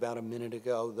talking about a minute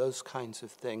ago, those kinds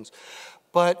of things.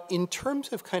 But in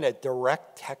terms of kind of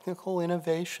direct technical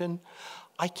innovation,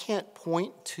 I can't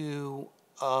point to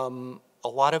a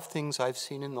lot of things I've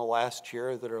seen in the last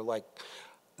year that are like,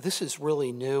 this is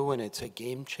really new and it's a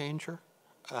game changer.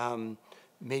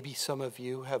 Maybe some of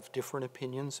you have different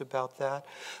opinions about that.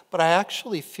 But I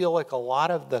actually feel like a lot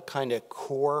of the kind of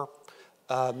core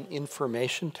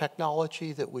information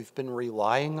technology that we've been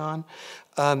relying on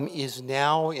is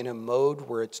now in a mode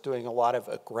where it's doing a lot of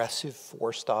aggressive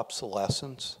forced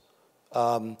obsolescence.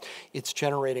 It's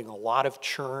generating a lot of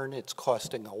churn. It's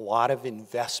costing a lot of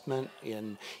investment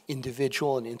in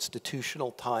individual and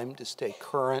institutional time to stay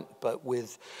current, but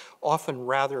with often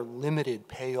rather limited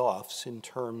payoffs in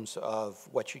terms of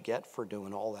what you get for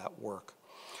doing all that work.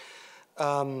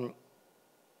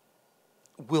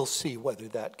 We'll see whether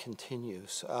that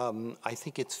continues. I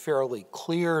think it's fairly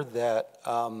clear that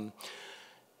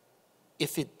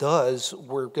if it does,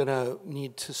 we're going to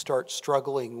need to start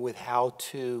struggling with how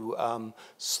to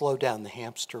slow down the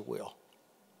hamster wheel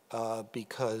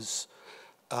because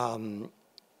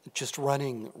just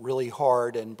running really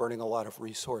hard and burning a lot of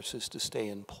resources to stay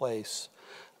in place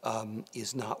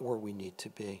is not where we need to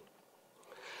be.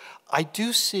 I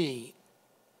do see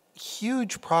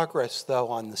huge progress, though,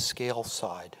 on the scale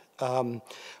side.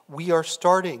 We are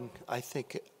starting, I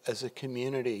think, as a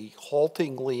community,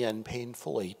 haltingly and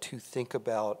painfully to think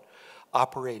about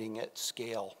operating at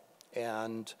scale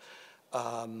and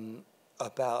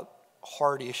about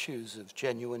hard issues of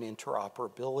genuine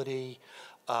interoperability,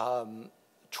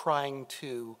 trying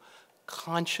to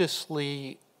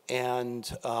consciously and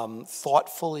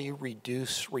thoughtfully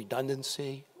reduce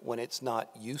redundancy when it's not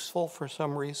useful for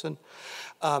some reason.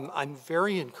 I'm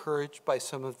very encouraged by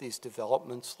some of these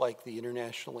developments like the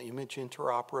International Image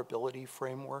Interoperability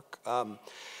Framework.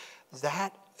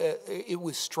 It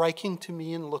was striking to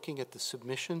me in looking at the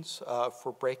submissions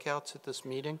for breakouts at this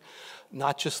meeting,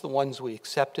 not just the ones we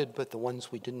accepted, but the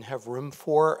ones we didn't have room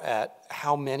for, at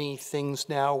how many things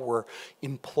now we're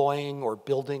employing or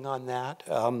building on that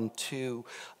to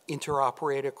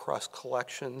interoperate across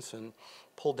collections and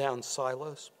pull down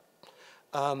silos.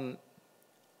 I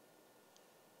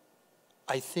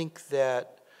think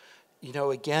that, you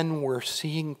know, again, we're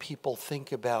seeing people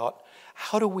think about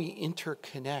how do we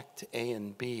interconnect A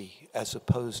and B as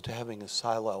opposed to having a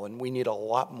silo, and we need a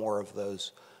lot more of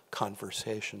those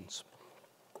conversations.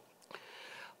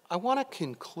 I want to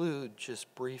conclude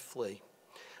just briefly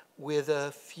with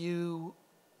a few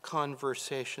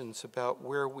conversations about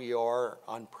where we are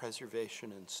on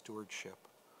preservation and stewardship.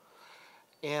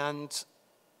 And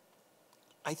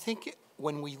I think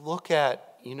when we look at,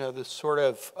 the sort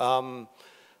of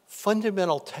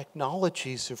fundamental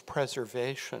technologies of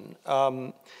preservation,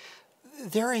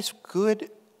 there is good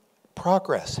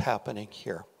progress happening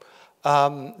here.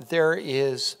 There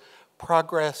is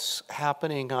progress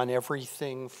happening on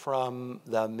everything from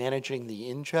managing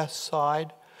the ingest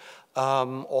side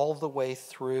all the way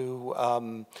through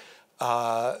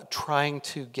trying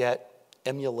to get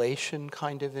emulation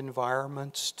kind of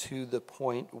environments to the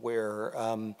point where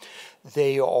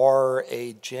they are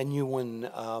a genuine,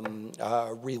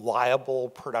 reliable,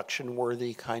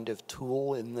 production-worthy kind of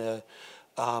tool in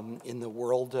the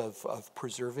world of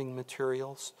preserving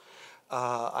materials.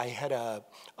 I had an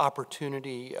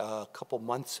opportunity a couple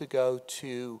months ago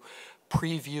to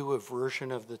preview a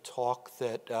version of the talk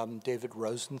that David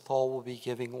Rosenthal will be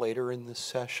giving later in this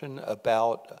session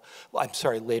about,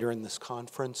 later in this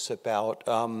conference about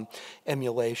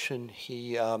emulation.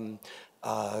 He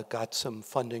got some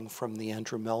funding from the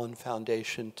Andrew Mellon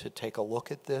Foundation to take a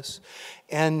look at this.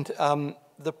 And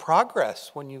the progress,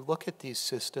 when you look at these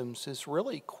systems, is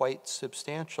really quite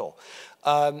substantial.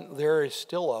 There is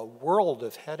still a world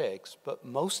of headaches, but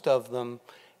most of them,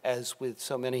 as with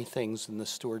so many things in the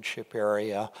stewardship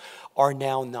area, are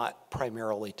now not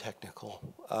primarily technical.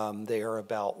 They are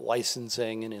about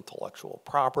licensing and intellectual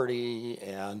property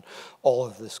and all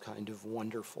of this kind of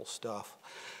wonderful stuff.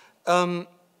 One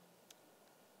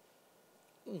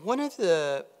of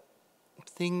the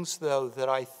things, though, that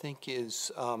I think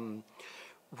is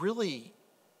really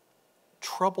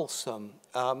troublesome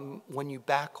when you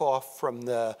back off from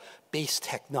the base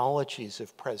technologies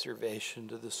of preservation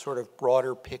to the sort of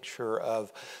broader picture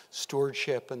of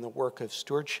stewardship and the work of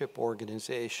stewardship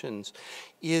organizations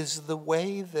is the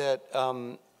way that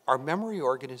our memory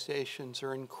organizations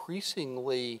are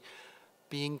increasingly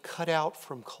being cut out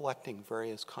from collecting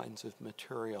various kinds of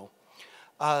material.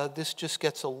 This just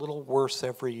gets a little worse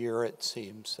every year, it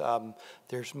seems.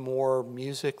 There's more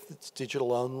music that's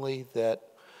digital only that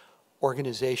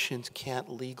organizations can't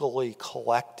legally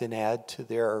collect and add to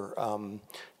their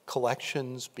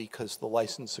collections because the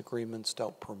license agreements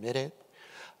don't permit it.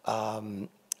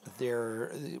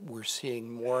 We're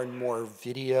seeing more and more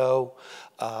video,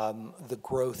 the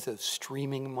growth of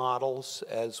streaming models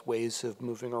as ways of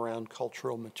moving around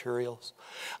cultural materials.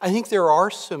 I think there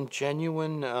are some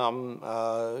genuine,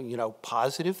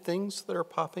 positive things that are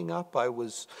popping up. I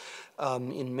was,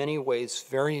 in many ways,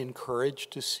 very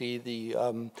encouraged to see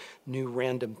the new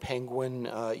Random Penguin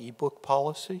ebook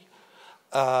policy.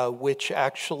 Which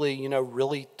actually,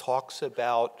 really talks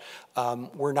about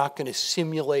we're not going to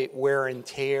simulate wear and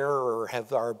tear or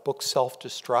have our books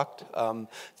self-destruct.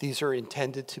 These are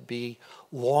intended to be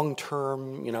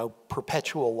long-term,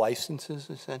 perpetual licenses,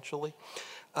 essentially.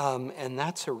 And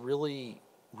that's a really,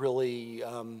 really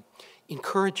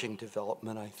encouraging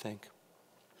development, I think.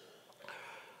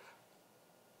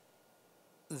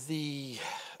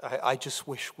 I just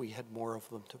wish we had more of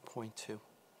them to point to.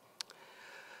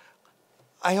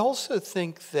 I also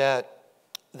think that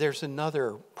there's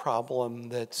another problem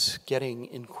that's getting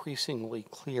increasingly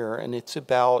clear, and it's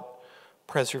about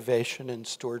preservation and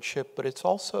stewardship, but it's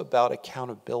also about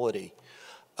accountability.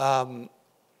 And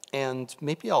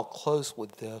maybe I'll close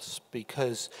with this,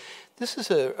 because this is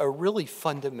a really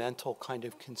fundamental kind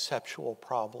of conceptual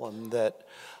problem that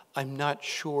I'm not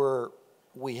sure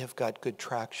we have got good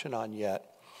traction on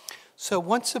yet. So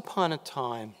once upon a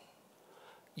time,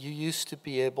 you used to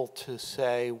be able to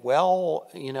say, well,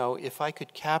 if I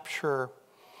could capture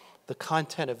the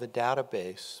content of a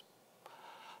database,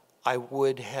 I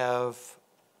would have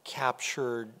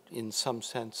captured, in some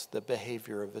sense, the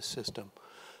behavior of a system.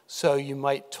 So you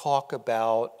might talk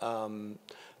about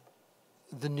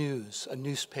the news, a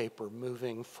newspaper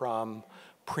moving from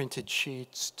printed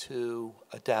sheets to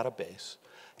a database.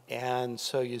 And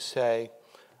so you say,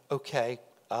 okay,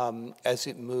 as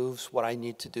it moves, what I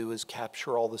need to do is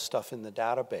capture all the stuff in the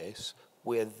database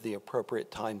with the appropriate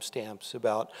timestamps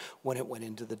about when it went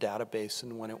into the database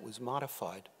and when it was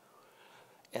modified.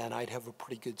 And I'd have a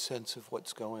pretty good sense of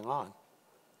what's going on.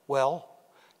 Well,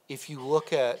 if you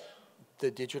look at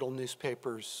the digital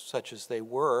newspapers such as they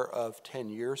were of 10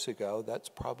 years ago, that's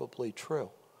probably true.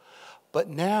 But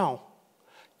now,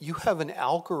 you have an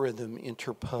algorithm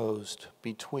interposed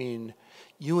between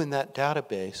you and that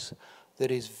database that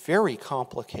is very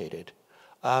complicated.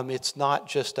 It's not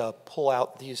just a pull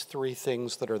out these three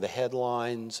things that are the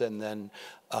headlines and then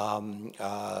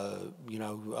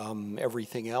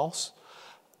everything else.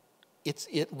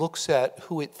 it looks at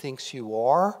who it thinks you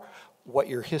are, what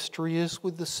your history is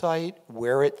with the site,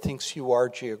 where it thinks you are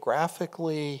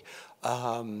geographically.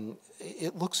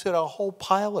 It looks at a whole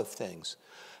pile of things.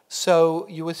 So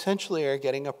you essentially are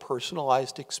getting a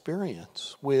personalized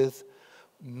experience with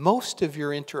most of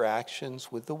your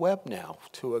interactions with the web now,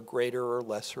 to a greater or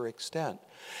lesser extent.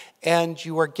 And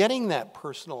you are getting that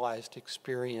personalized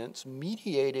experience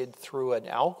mediated through an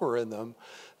algorithm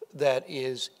that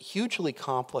is hugely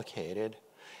complicated,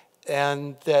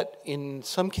 and that in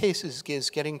some cases is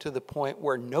getting to the point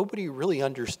where nobody really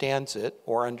understands it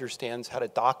or understands how to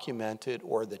document it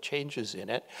or the changes in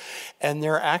it. And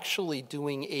they're actually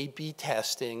doing A/B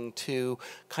testing to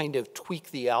kind of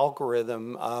tweak the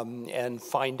algorithm and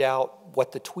find out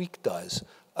what the tweak does,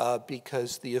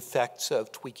 because the effects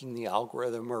of tweaking the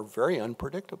algorithm are very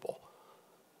unpredictable.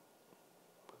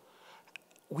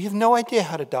 We have no idea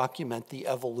how to document the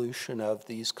evolution of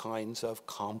these kinds of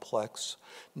complex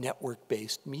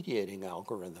network-based mediating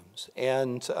algorithms.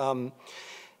 And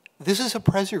this is a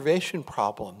preservation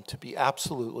problem, to be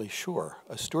absolutely sure,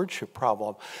 a stewardship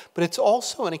problem. But it's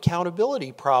also an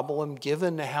accountability problem,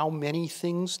 given how many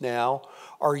things now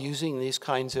are using these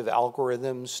kinds of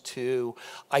algorithms to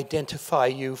identify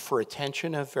you for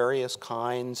attention of various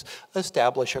kinds,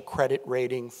 establish a credit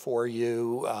rating for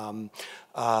you,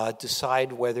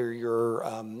 decide whether you're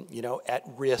at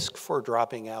risk for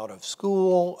dropping out of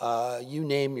school, you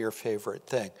name your favorite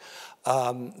thing.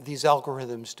 These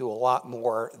algorithms do a lot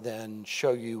more than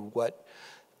show you what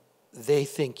they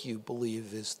think you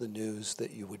believe is the news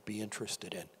that you would be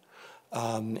interested in.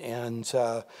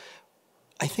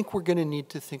 I think we're going to need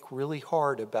to think really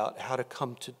hard about how to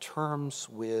come to terms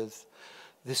with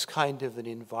this kind of an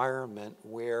environment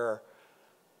where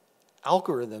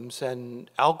algorithms,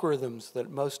 and algorithms that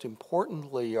most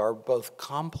importantly are both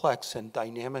complex and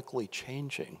dynamically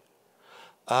changing,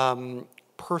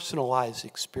 personalize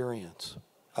experience.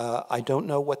 I don't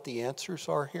know what the answers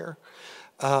are here,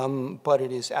 but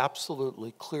it is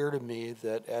absolutely clear to me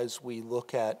that as we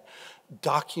look at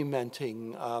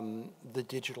documenting the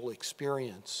digital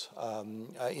experience,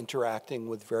 interacting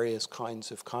with various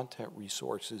kinds of content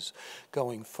resources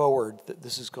going forward, that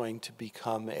this is going to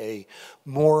become a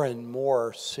more and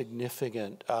more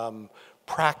significant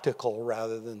practical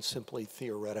rather than simply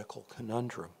theoretical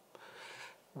conundrum.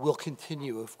 We'll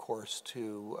continue, of course,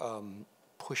 to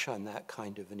push on that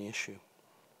kind of an issue.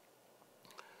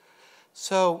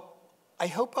 So I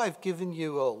hope I've given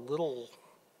you a little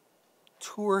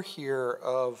tour here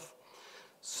of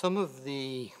some of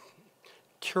the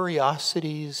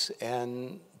curiosities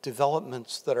and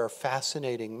developments that are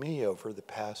fascinating me over the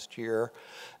past year,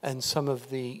 and some of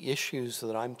the issues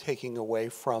that I'm taking away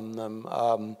from them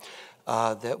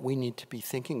that we need to be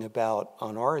thinking about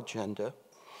on our agenda.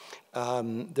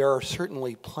 There are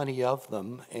certainly plenty of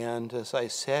them, and as I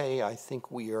say, I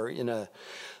think we are in a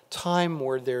time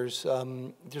where there's a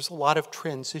lot of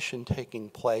transition taking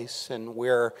place, and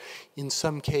where in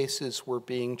some cases we're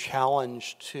being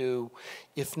challenged to,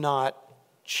 if not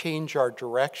change our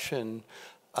direction,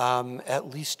 at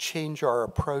least change our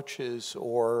approaches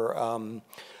or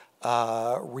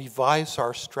revise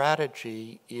our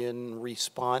strategy in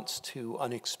response to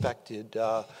unexpected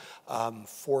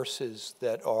forces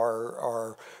that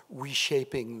are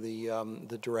reshaping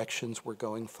the directions we're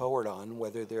going forward on,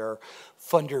 whether they're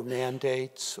funder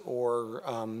mandates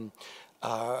or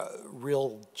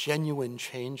real genuine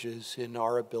changes in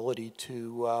our ability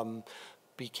to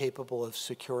be capable of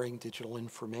securing digital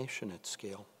information at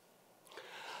scale.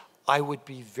 I would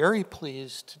be very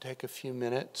pleased to take a few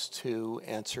minutes to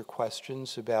answer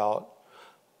questions about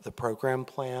the program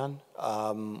plan,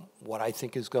 what I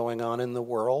think is going on in the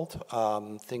world,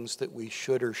 things that we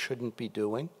should or shouldn't be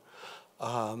doing,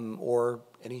 or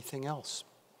anything else.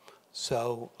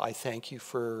 So I thank you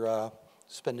for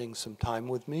spending some time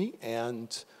with me,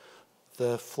 and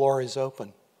the floor is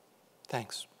open.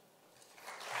 Thanks.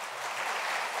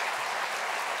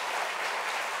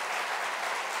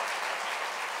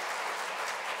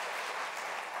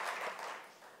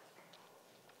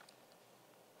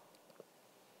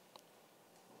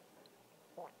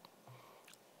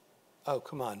 Oh,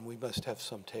 come on, we must have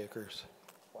some takers.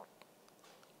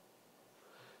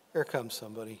 Here comes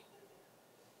somebody.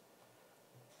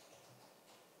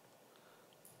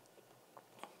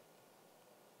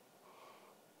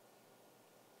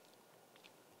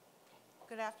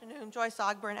 Good afternoon, Joyce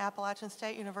Ogburn, Appalachian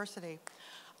State University.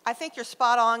 I think you're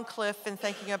spot on, Cliff, in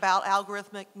thinking about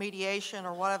algorithmic mediation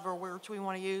or whatever words we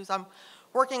want to use. I'm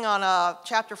working on a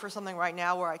chapter for something right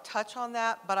now where I touch on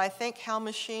that, but I think how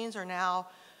machines are now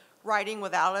writing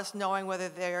without us knowing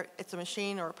whether it's a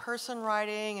machine or a person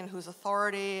writing, and whose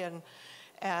authority and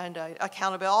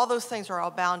accountability. All those things are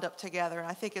all bound up together, and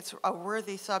I think it's a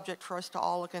worthy subject for us to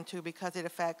all look into because it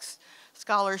affects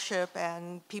scholarship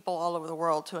and people all over the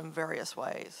world too in various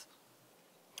ways.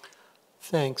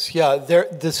 Thanks. Yeah,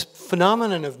 this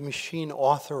phenomenon of machine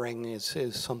authoring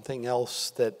is something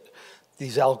else that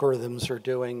these algorithms are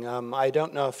doing. I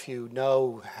don't know if you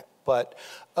know, but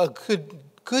a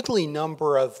goodly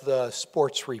number of the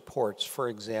sports reports, for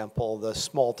example, the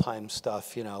small-time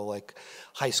stuff, you know, like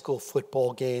high school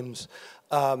football games,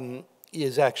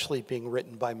 is actually being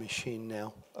written by machine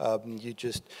now.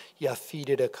 You feed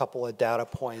it a couple of data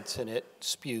points and it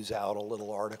spews out a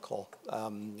little article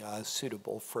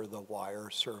suitable for the wire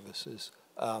services.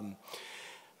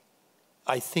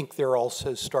 I think they're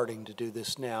also starting to do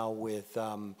this now with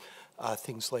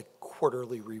things like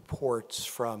quarterly reports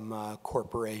from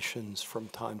corporations from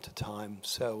time to time.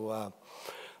 So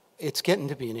it's getting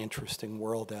to be an interesting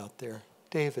world out there.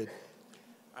 David.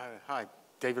 Hi,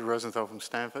 David Rosenthal from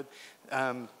Stanford.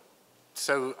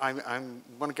 So I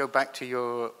want to go back to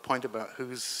your point about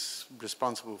who's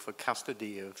responsible for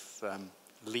custody of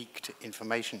leaked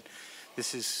information.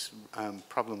 This is a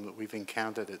problem that we've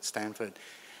encountered at Stanford.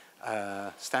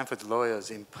 Stanford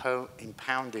lawyers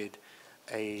impounded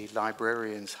a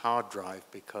librarian's hard drive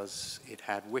because it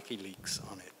had WikiLeaks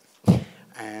on it.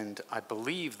 And I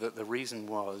believe that the reason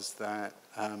was that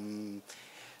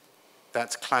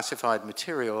that's classified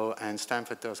material, and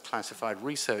Stanford does classified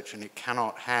research, and it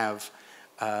cannot have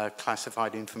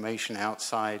classified information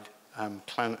outside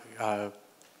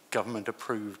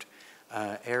government-approved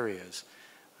areas.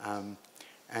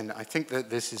 And I think that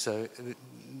this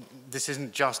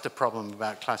isn't just a problem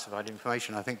about classified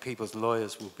information. I think people's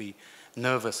lawyers will be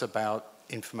nervous about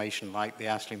information like the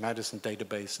Ashley Madison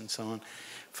database and so on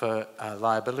for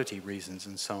liability reasons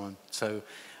and so on. So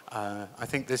I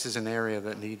think this is an area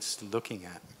that needs looking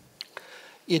at.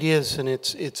 It is, and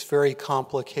it's very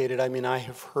complicated. I mean, I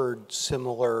have heard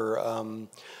similar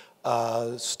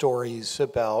stories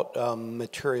about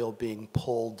material being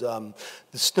pulled.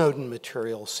 The Snowden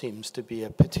material seems to be a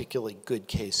particularly good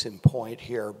case in point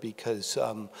here because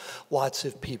lots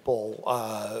of people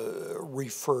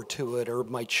refer to it or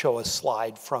might show a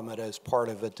slide from it as part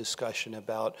of a discussion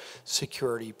about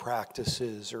security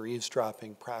practices or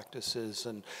eavesdropping practices.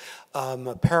 And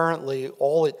apparently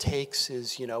all it takes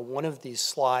is, you know, one of these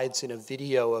slides in a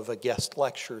video of a guest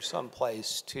lecture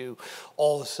someplace to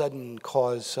all of a sudden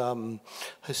cause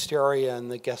hysteria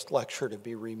and the guest lecture to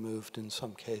be removed in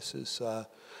some cases.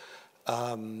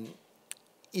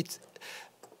 It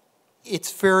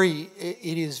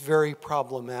is very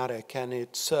problematic, and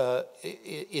it's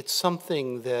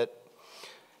something that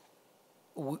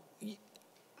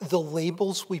the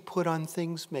labels we put on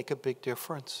things make a big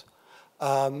difference.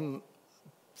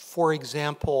 For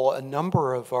example, a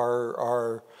number of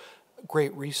our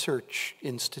great research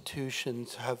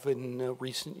institutions have in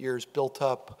recent years built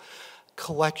up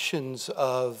collections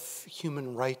of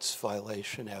human rights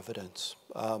violation evidence.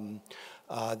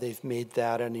 They've made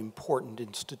that an important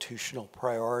institutional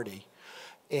priority.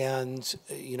 And,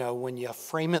 you know, when you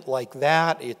frame it like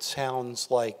that, it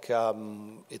sounds like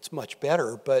it's much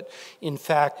better. But in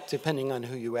fact, depending on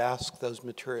who you ask, those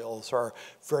materials are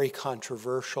very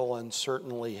controversial and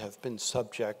certainly have been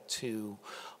subject to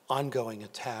ongoing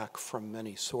attack from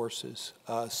many sources.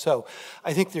 So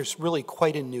I think there's really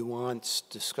quite a nuanced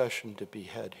discussion to be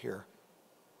had here.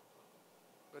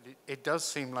 But it does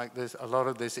seem like a lot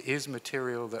of this is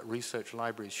material that research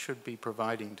libraries should be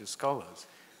providing to scholars,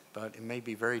 but it may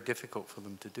be very difficult for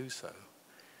them to do so.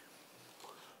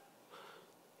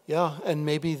 Yeah, and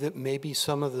maybe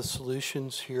some of the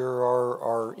solutions here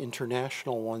are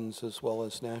international ones as well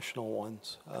as national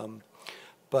ones.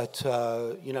 But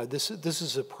you know, this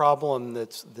is a problem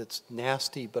that's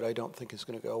nasty, but I don't think it's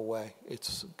going to go away.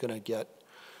 It's going to get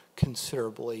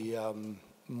considerably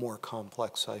more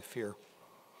complex, I fear.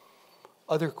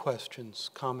 Other questions,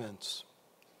 comments?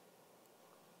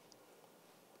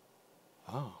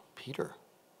 Oh, Peter.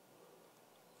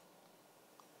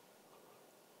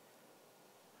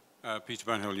 Peter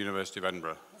Burnhill, University of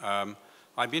Edinburgh.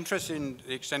 I'd be interested in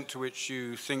the extent to which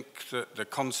you think that the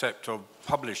concept of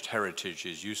published heritage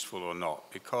is useful or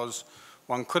not, because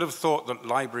one could have thought that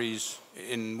libraries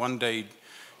in one day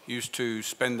used to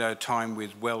spend their time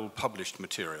with well-published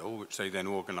material, which they then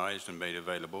organized and made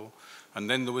available. And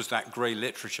then there was that grey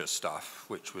literature stuff,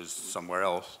 which was somewhere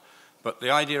else. But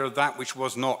the idea of that which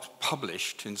was not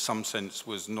published, in some sense,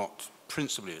 was not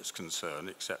principally its concern,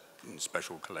 except in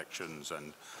special collections,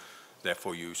 and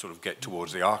therefore you sort of get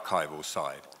towards the archival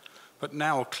side. But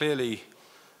now, clearly,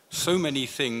 so many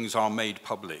things are made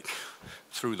public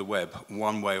through the web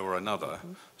one way or another,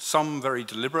 some very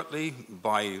deliberately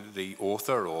by the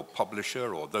author or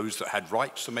publisher or those that had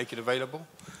rights to make it available.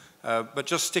 But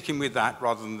just sticking with that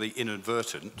rather than the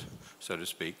inadvertent, so to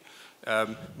speak,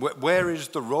 where is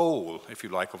the role, if you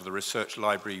like, of the research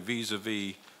library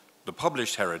vis-a-vis the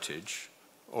published heritage,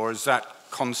 or has that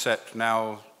concept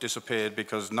now disappeared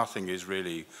because nothing is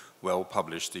really well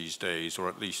published these days, or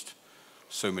at least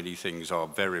so many things are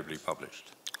variably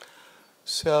published?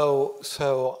 So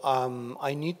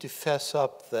I need to fess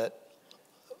up that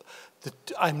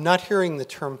I'm not hearing the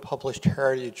term published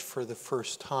heritage for the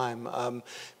first time.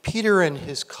 Peter and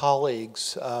his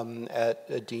colleagues at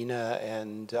Edina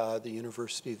and the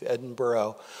University of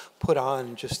Edinburgh put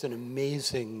on just an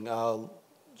amazing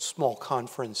small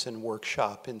conference and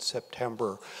workshop in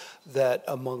September that,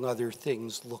 among other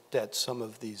things, looked at some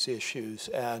of these issues.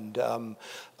 And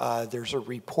there's a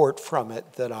report from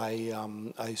it that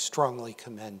I strongly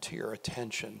commend to your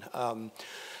attention.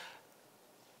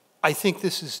 I think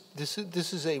this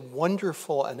is a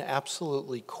wonderful and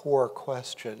absolutely core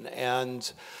question,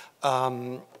 and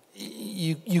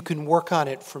you can work on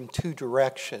it from two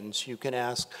directions. You can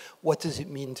ask, what does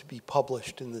it mean to be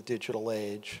published in the digital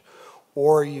age?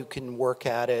 Or you can work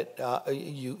at it.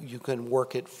 You can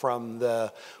work it from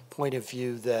the point of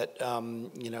view that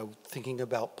thinking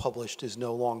about published is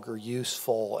no longer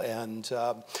useful, and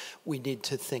we need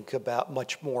to think about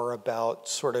much more about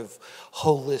sort of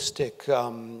holistic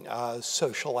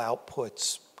social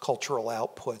outputs, cultural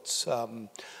outputs,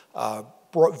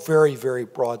 very, very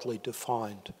broadly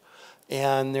defined.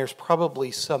 And there's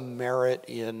probably some merit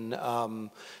in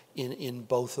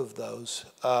both of those.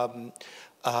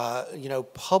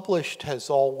 Published has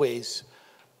always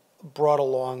brought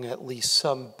along at least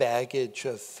some baggage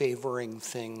of favoring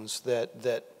things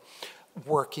that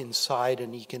work inside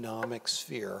an economic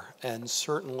sphere. And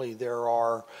certainly there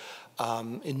are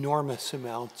enormous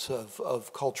amounts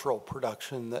of cultural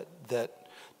production that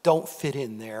don't fit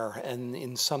in there. And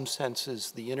in some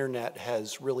senses, the internet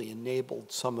has really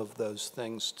enabled some of those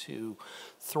things to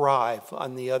thrive.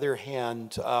 On the other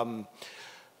hand,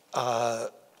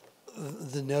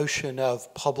 the notion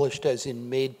of published as in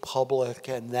made public,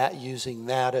 and that using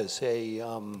that as a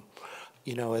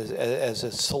as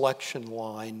a selection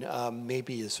line,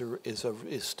 maybe is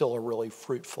still a really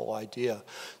fruitful idea.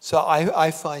 So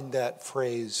I find that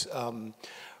phrase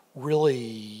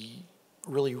really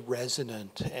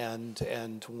resonant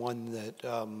and one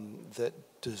that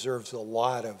deserves a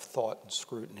lot of thought and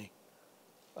scrutiny.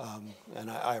 And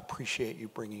I appreciate you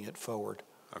bringing it forward.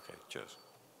 Okay, cheers.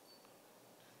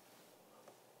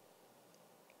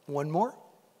 One more?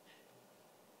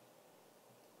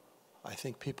 I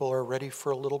think people are ready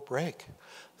for a little break.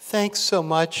 Thanks so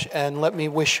much, and let me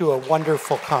wish you a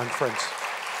wonderful conference.